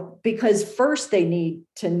 Because first they need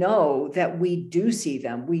to know that we do see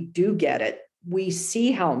them, we do get it, we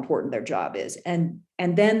see how important their job is, and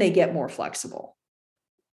then they get more flexible.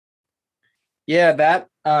 Yeah, that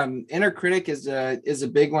inner critic is a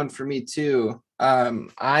big one for me too. I'm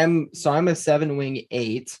a 7 wing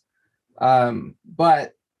 8,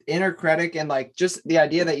 but inner critic and like just the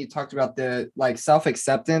idea that you talked about, the like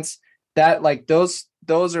self-acceptance, that like those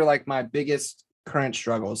are like my biggest current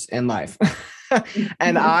struggles in life.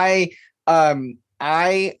 And I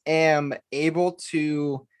am able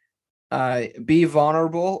to be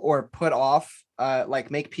vulnerable or put off,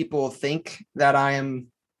 like make people think that I am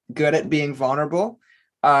good at being vulnerable.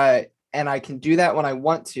 And I can do that when I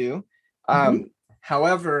want to. Mhm.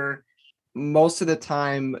 However, most of the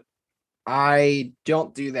time I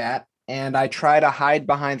don't do that. And I try to hide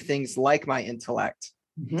behind things like my intellect.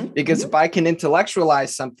 Mhm. Because Mhm. if I can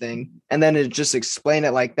intellectualize something and then just explain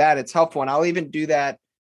it like that, it's helpful. And I'll even do that.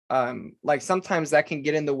 Like sometimes that can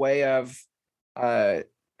get in the way of uh,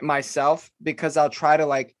 myself because I'll try to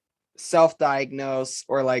like self-diagnose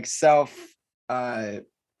or like uh,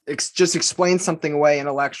 just explain something away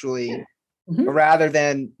intellectually Mhm. rather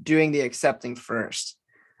than doing the accepting first.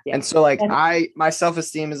 Yeah. And so like And my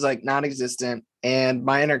self-esteem is like non-existent and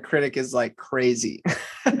my inner critic is like crazy.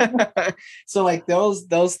 So like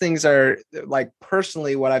those things are like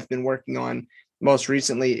personally what I've been working on most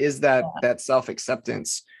recently is that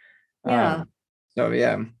self-acceptance. yeah. So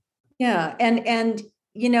yeah. Yeah. And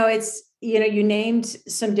it's, you named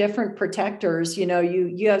some different protectors.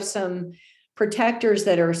 You have some protectors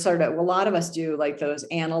that are sort of, a lot of us do, like those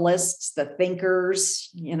analysts, the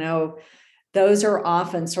thinkers, those are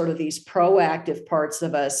often sort of these proactive parts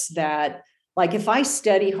of us that, like, if I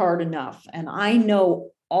study hard enough and I know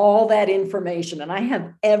all that information and I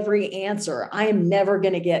have every answer, I am never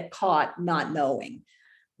going to get caught not knowing,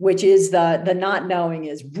 which is the not knowing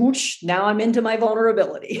is whoosh, now I'm into my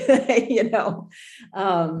vulnerability. you know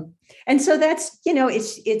and so that's,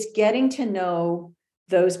 it's getting to know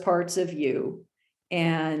those parts of you.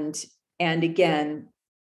 And again,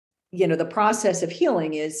 the process of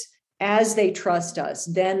healing is, as they trust us,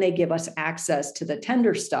 then they give us access to the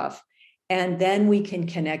tender stuff, and then we can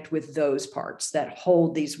connect with those parts that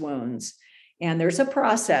hold these wounds. And there's a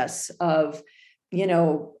process of,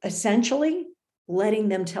 essentially letting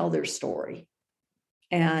them tell their story,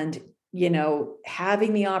 and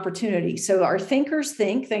having the opportunity. So our thinkers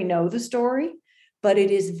think they know the story, but it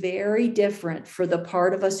is very different for the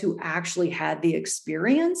part of us who actually had the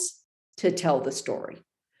experience to tell the story.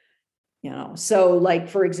 So, like,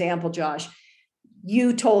 for example, Josh,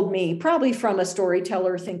 you told me, probably from a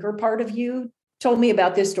storyteller thinker part of you, told me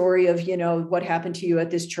about this story of, what happened to you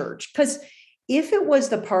at this church. Because if it was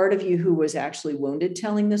the part of you who was actually wounded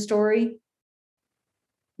telling the story,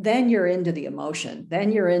 then you're into the emotion.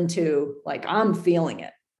 Then you're into, like, I'm feeling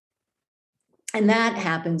it. And that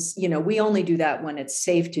happens, we only do that when it's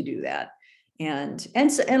safe to do that. And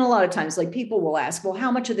a lot of times, like, people will ask, well,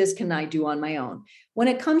 how much of this can I do on my own? When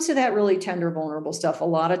it comes to that really tender, vulnerable stuff, a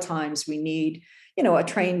lot of times we need, a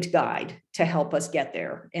trained guide to help us get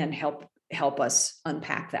there and help us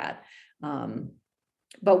unpack that.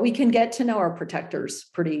 But we can get to know our protectors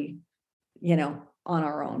pretty, on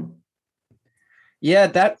our own.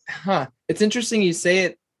 Yeah, it's interesting you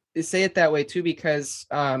say it that way too, because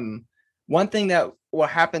one thing that will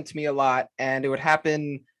happen to me a lot, and it would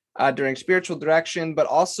happen during spiritual direction, but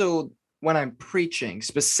also when I'm preaching,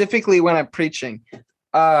 specifically when I'm preaching,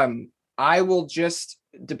 I will just,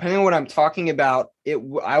 depending on what I'm talking about,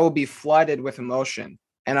 I will be flooded with emotion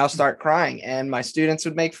and I'll start crying, and my students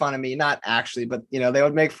would make fun of me, not actually, but they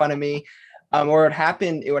would make fun of me. Or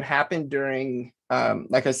it would happen during,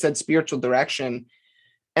 like I said, spiritual direction.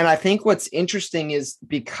 And I think what's interesting is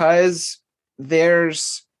because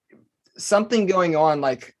there's something going on,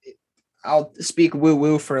 like I'll speak woo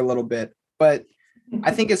woo for a little bit, but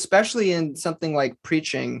I think especially in something like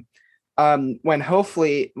preaching, when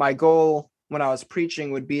hopefully my goal when I was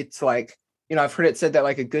preaching would be to, like, I've heard it said that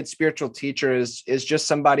like a good spiritual teacher is just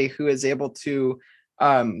somebody who is able to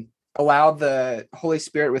allow the Holy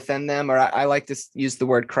Spirit within them, or I like to use the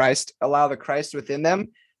word Christ, allow the Christ within them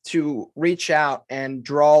to reach out and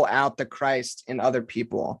draw out the Christ in other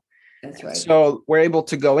people. That's right. So we're able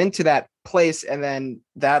to go into that place, and then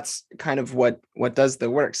that's kind of what does the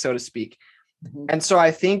work, so to speak. Mhm. And so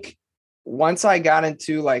I think once I got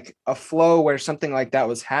into like a flow where something like that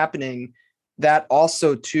was happening, that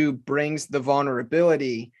also too brings the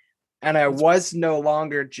vulnerability. And I was no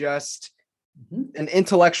longer just Mhm. an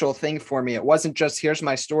intellectual thing for me. It wasn't just here's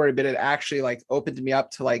my story, but it actually like opened me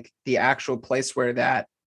up to like the actual place where that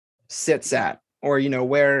sits at, or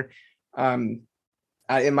where um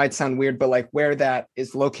it might sound weird, but like where that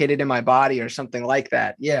is located in my body or something like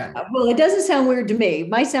that. Yeah. Well, it doesn't sound weird to me. It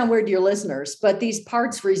might sound weird to your listeners, but these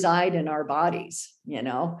parts reside in our bodies,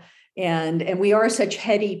 and we are such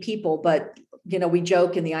heady people, but we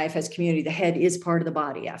joke in the IFS community, the head is part of the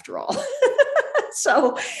body after all.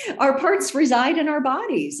 So our parts reside in our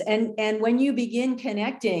bodies. And when you begin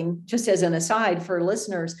connecting, just as an aside for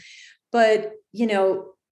listeners, but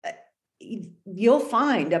you'll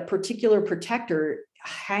find a particular protector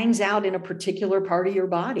hangs out in a particular part of your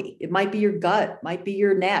body. It might be your gut, might be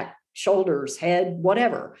your neck, shoulders, head,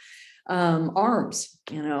 whatever, arms,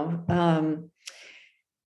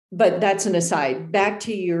 but that's an aside. Back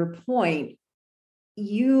to your point,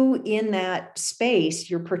 you in that space,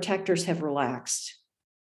 your protectors have relaxed,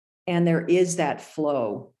 and there is that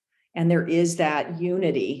flow, and there is that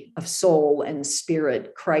unity of soul and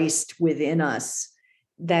spirit, Christ within us,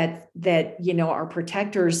 that our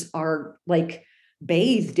protectors are like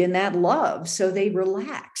bathed in that love, so they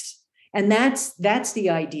relax. And that's the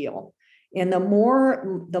ideal. And the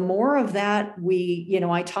more of that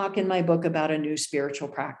I talk in my book about a new spiritual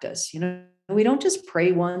practice. We don't just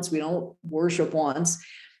pray once, we don't worship once.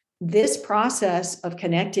 This process of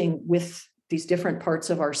connecting with these different parts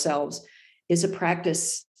of ourselves is a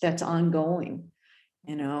practice that's ongoing,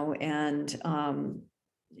 and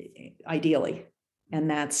ideally. And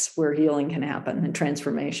that's where healing can happen and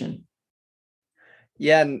transformation.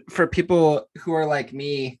 Yeah. And for people who are like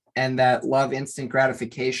me and that love instant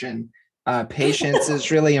gratification, patience is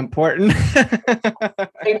really important.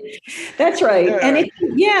 That's right. And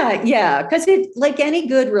because it, like any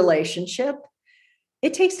good relationship,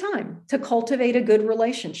 it takes time to cultivate a good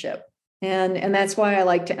relationship. And that's why I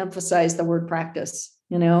like to emphasize the word practice,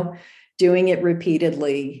 doing it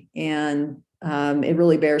repeatedly, and it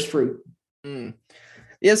really bears fruit.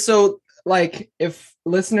 Yeah. So like if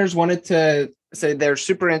listeners wanted to say they're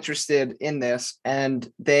super interested in this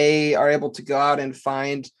and they are able to go out and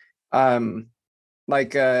find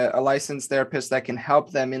like a licensed therapist that can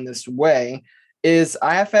help them in this way, is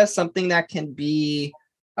IFS something that can be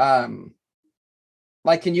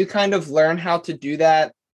like, can you kind of learn how to do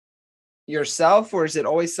that yourself, or is it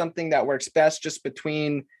always something that works best just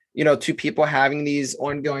between two people having these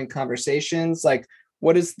ongoing conversations? Like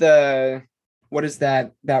what is that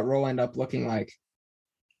role end up looking like?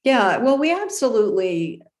 Yeah, well, we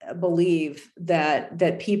absolutely believe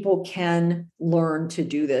that people can learn to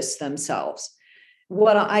do this themselves.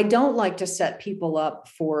 What I don't like to set people up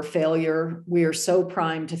for failure. We are so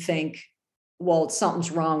primed to think, well, something's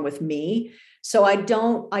wrong with me. So I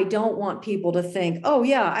don't want people to think, oh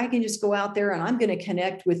yeah, I can just go out there and I'm going to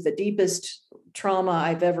connect with the deepest trauma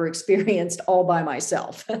I've ever experienced all by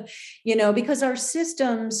myself. Because our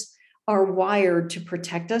systems are wired to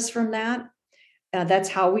protect us from that. That's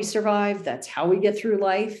how we survive. That's how we get through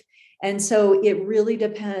life. And so it really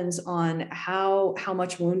depends on how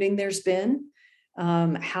much wounding there's been,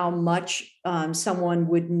 how much someone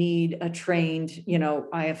would need a trained,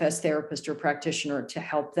 IFS therapist or practitioner to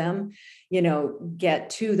help them, get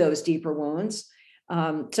to those deeper wounds.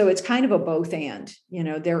 So it's kind of a both and.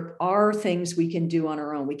 There are things we can do on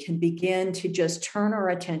our own. We can begin to just turn our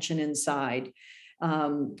attention inside.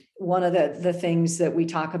 One of the things that we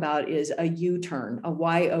talk about is a U-turn, a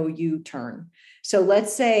Y-O-U turn. So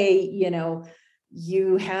let's say,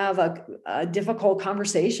 you have a difficult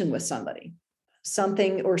conversation with somebody,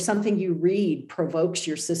 something you read provokes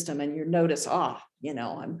your system and you notice, I'm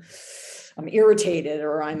irritated,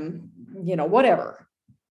 or I'm, whatever.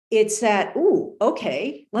 It's that, ooh,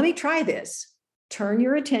 okay, let me try this. Turn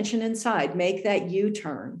your attention inside, make that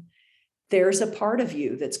U-turn. There's a part of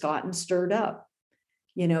you that's gotten stirred up.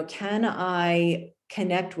 Can I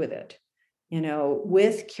connect with it,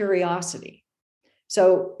 with curiosity?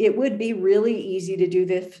 So it would be really easy to do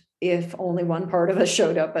this if only one part of us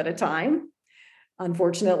showed up at a time.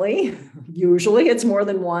 Unfortunately, usually it's more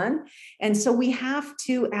than one. And so we have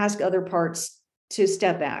to ask other parts to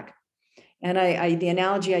step back. And the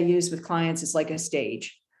analogy I use with clients is like a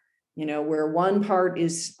stage, where one part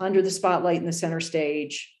is under the spotlight in the center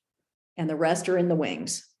stage and the rest are in the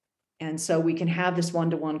wings. And so we can have this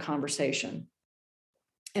one-to-one conversation.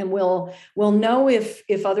 And we'll know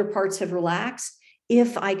if other parts have relaxed,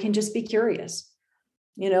 if I can just be curious.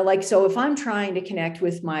 So if I'm trying to connect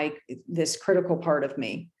with this critical part of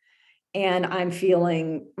me, and I'm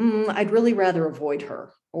feeling, I'd really rather avoid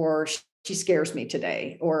her, or she scares me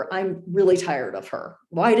today, or I'm really tired of her.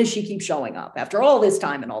 Why does she keep showing up after all this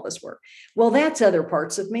time and all this work? Well, that's other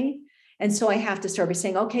parts of me. And so I have to start by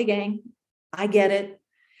saying, okay, gang, I get it.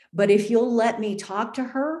 But if you'll let me talk to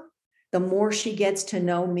her, the more she gets to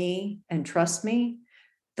know me and trust me,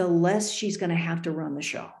 the less she's going to have to run the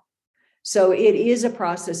show. So it is a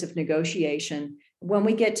process of negotiation. When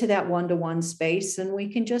we get to that one-to-one space, and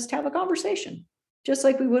we can just have a conversation, just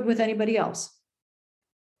like we would with anybody else.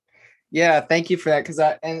 Yeah, thank you for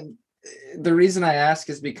that. And the reason I ask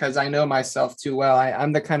is because I know myself too well.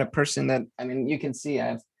 I'm the kind of person that, you can see I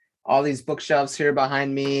have all these bookshelves here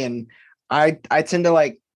behind me, and I tend to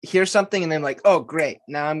like hear something and then like, oh, great.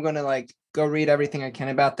 Now I'm going to like go read everything I can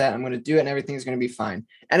about that. I'm going to do it and everything's going to be fine.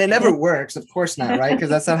 And it never works. Of course not. Right. Because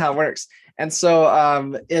that's not how it works. And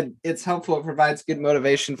so it's helpful. It provides good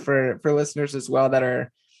motivation for listeners as well that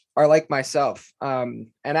are like myself. And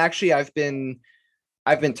actually I've been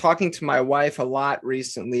talking to my wife a lot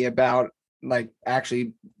recently about like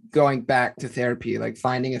actually going back to therapy, like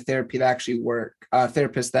finding a therapy that actually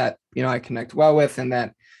therapist that, I connect well with and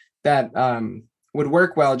that would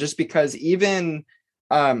work well, just because even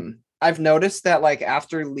I've noticed that like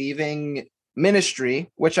after leaving ministry,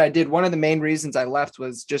 which I did, one of the main reasons I left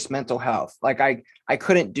was just mental health. Like I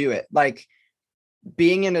couldn't do it. Like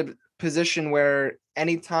being in a position where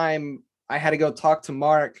anytime I had to go talk to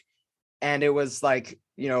Mark and it was like,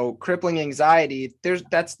 crippling anxiety,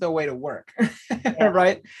 that's no way to work. Yeah. Right.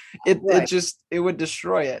 Right. It would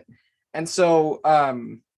destroy it. And so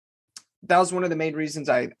that was one of the main reasons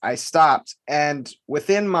I stopped. And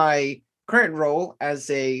within my current role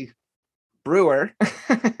as a brewer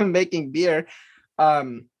making beer,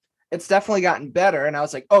 it's definitely gotten better. And I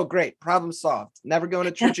was like, oh great, problem solved, never going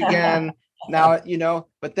to church again. Now,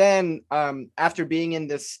 but then after being in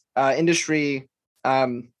this industry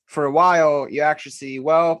for a while, you actually see,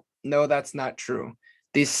 well, no, that's not true.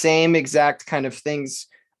 These same exact kind of things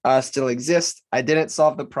still exist. I didn't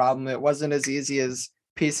solve the problem. It wasn't as easy as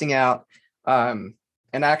piecing out. And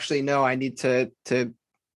actually, no, I need to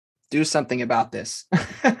do something about this.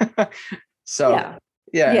 So,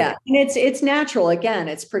 yeah. And it's natural. Again,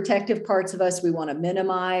 it's protective parts of us we want to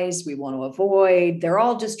minimize, we want to avoid. They're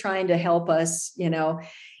all just trying to help us,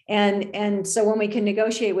 And so when we can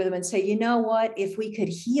negotiate with them and say, you know what, if we could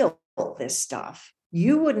heal this stuff,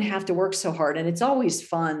 you wouldn't have to work so hard. And it's always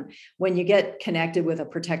fun when you get connected with a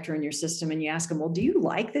protector in your system and you ask them, well, do you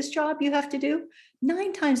like this job you have to do?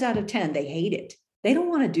 9 times out of 10, they hate it. They don't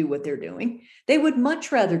want to do what they're doing. They would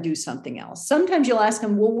much rather do something else. Sometimes you'll ask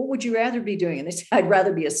them, well, what would you rather be doing? And they say, I'd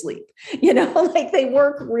rather be asleep. Like they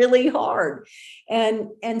work really hard.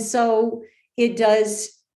 And so it does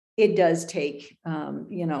take,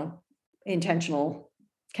 intentional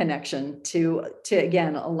connection to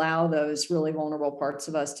again, allow those really vulnerable parts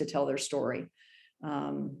of us to tell their story.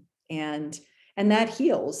 And that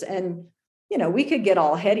heals. And we could get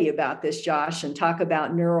all heady about this, Josh, and talk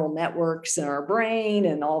about neural networks in our brain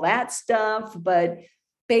and all that stuff. But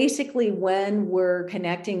basically, when we're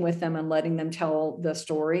connecting with them and letting them tell the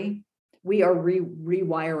story, we are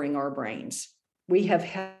rewiring our brains. We have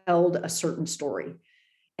held a certain story.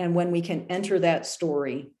 And when we can enter that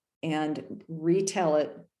story and retell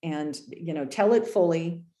it and, tell it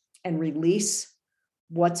fully and release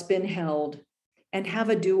what's been held and have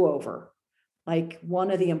a do-over. Like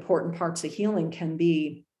one of the important parts of healing can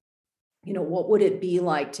be, what would it be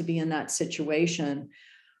like to be in that situation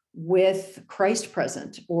with Christ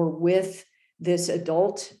present or with this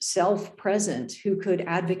adult self present who could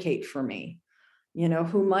advocate for me,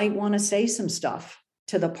 who might want to say some stuff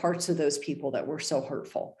to the parts of those people that were so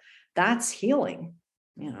hurtful. That's healing.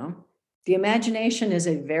 The imagination is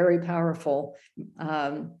a very powerful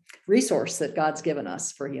resource that God's given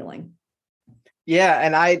us for healing. Yeah,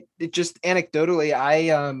 and just anecdotally,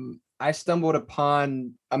 I stumbled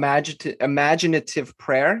upon imaginative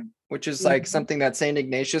prayer, which is like something that Saint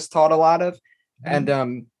Ignatius taught a lot of, and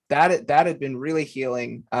that had been really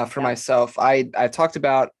healing for myself. I talked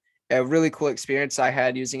about a really cool experience I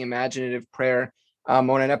had using imaginative prayer on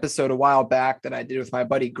an episode a while back that I did with my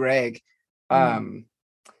buddy Greg.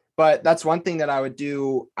 But that's one thing that I would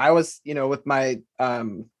do. I was, with my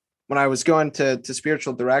when I was going to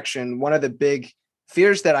spiritual direction, one of the big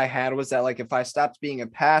fears that I had was that like if I stopped being a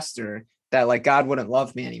pastor, that like God wouldn't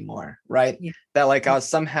love me anymore, right? Yeah. That like I was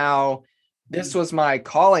somehow, this was my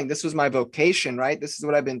calling, this was my vocation, right? This is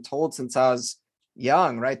what I've been told since I was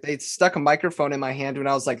young, right? They stuck a microphone in my hand when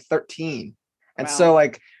I was like 13. And so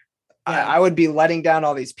like I would be letting down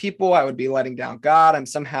all these people. I would be letting down God. I'm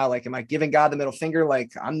somehow like, am I giving God the middle finger?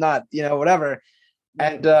 Like I'm not, whatever.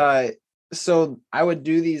 And so I would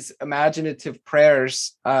do these imaginative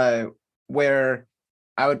prayers where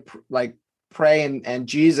I would like pray and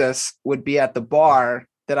Jesus would be at the bar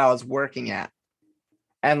that I was working at.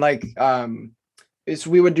 And like,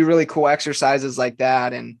 we would do really cool exercises like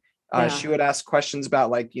that. And she would ask questions about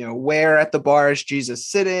like, where at the bar is Jesus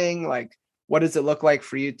sitting? Like, what does it look like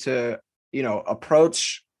for you to,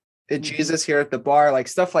 approach Jesus here at the bar? Like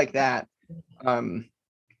stuff like that.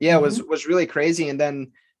 It was really crazy. And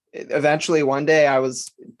then eventually one day I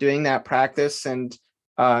was doing that practice and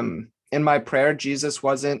in my prayer, Jesus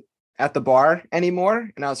wasn't at the bar anymore.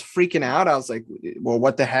 And I was freaking out. I was like, well,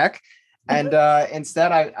 what the heck? And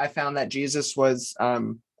instead I found that Jesus was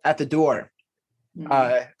at the door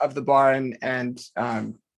of the bar and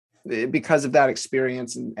because of that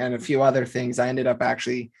experience and a few other things, I ended up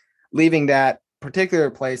actually leaving that particular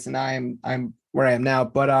place, and I'm where I am now.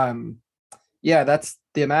 But yeah, that's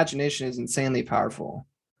the imagination is insanely powerful.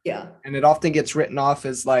 Yeah. And it often gets written off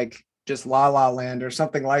as like just La La Land or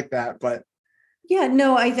something like that. But yeah,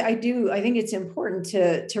 no, I do. I think it's important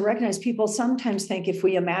to recognize people sometimes think if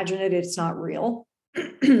we imagine it, it's not real.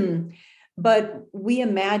 But we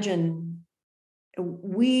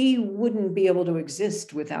wouldn't be able to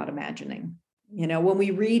exist without imagining. When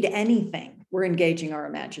we read anything, we're engaging our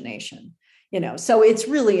imagination. So it's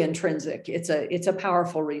really intrinsic. It's a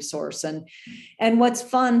powerful resource. And what's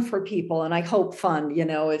fun for people, and I hope fun,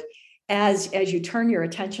 as you turn your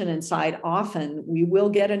attention inside, often we will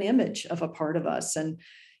get an image of a part of us. And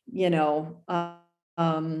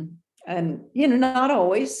not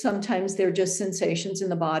always. Sometimes they're just sensations in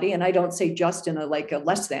the body. And I don't say just in a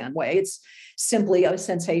less than way. It's simply a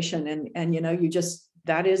sensation. And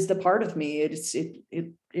that is the part of me.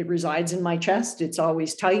 It resides in my chest. It's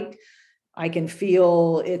always tight. I can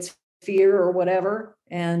feel its fear or whatever.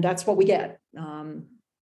 And that's what we get.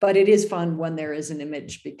 But it is fun when there is an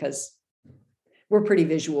image, because we're pretty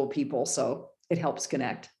visual people. So it helps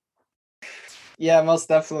connect. Yeah, most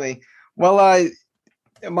definitely. Well,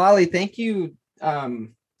 Molly, thank you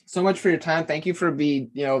so much for your time. Thank you for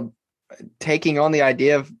taking on the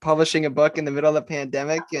idea of publishing a book in the middle of the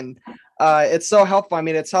pandemic. And it's so helpful. I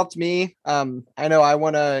mean, it's helped me. I know I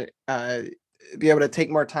want to be able to take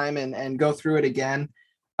more time and go through it again.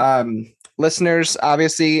 Listeners,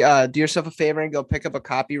 obviously, do yourself a favor and go pick up a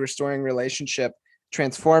copy, Restoring Relationship,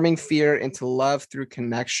 Transforming Fear into Love Through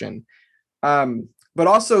Connection. But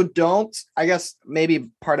also I guess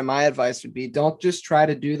maybe part of my advice would be, don't just try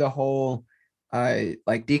to do the whole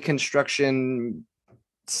deconstruction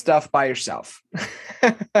stuff by yourself.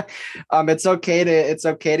 It's okay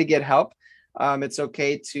to get help. It's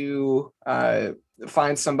okay to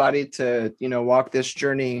find somebody to, walk this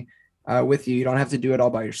journey with you. You don't have to do it all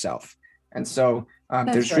by yourself. And so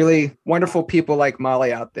there's really wonderful people like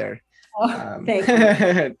Molly out there. Thank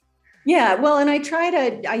you. Yeah, well, and I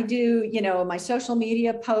do, my social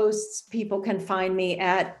media posts. People can find me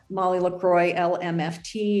at Molly LaCroix,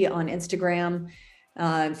 LMFT, on Instagram,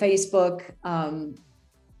 Facebook.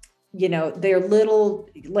 They're little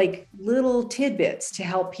tidbits to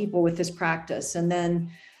help people with this practice. And then,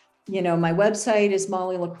 my website is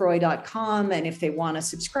mollylacroix.com. And if they want to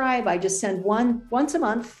subscribe, I just send once a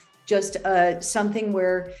month, just something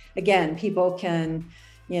where, again, people can,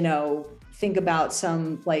 think about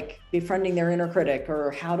some befriending their inner critic, or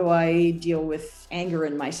how do I deal with anger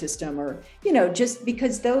in my system, or, just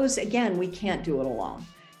because those, again, we can't do it alone.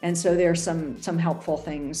 And so there's some helpful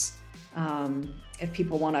things if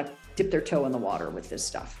people want to dip their toe in the water with this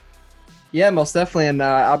stuff. Yeah, most definitely. And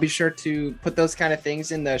I'll be sure to put those kind of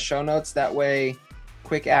things in the show notes. That way,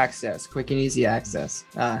 quick and easy access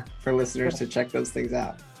for listeners to check those things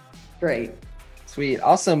out. Great. Sweet.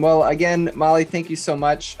 Awesome. Well, again, Molly, thank you so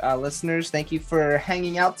much. Listeners, thank you for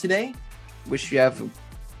hanging out today. Wish you have a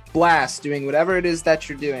blast doing whatever it is that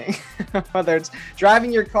you're doing, whether it's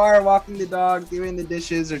driving your car, walking the dog, doing the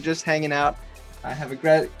dishes, or just hanging out. Have a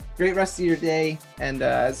great rest of your day. And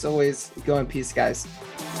as always, go in peace, guys.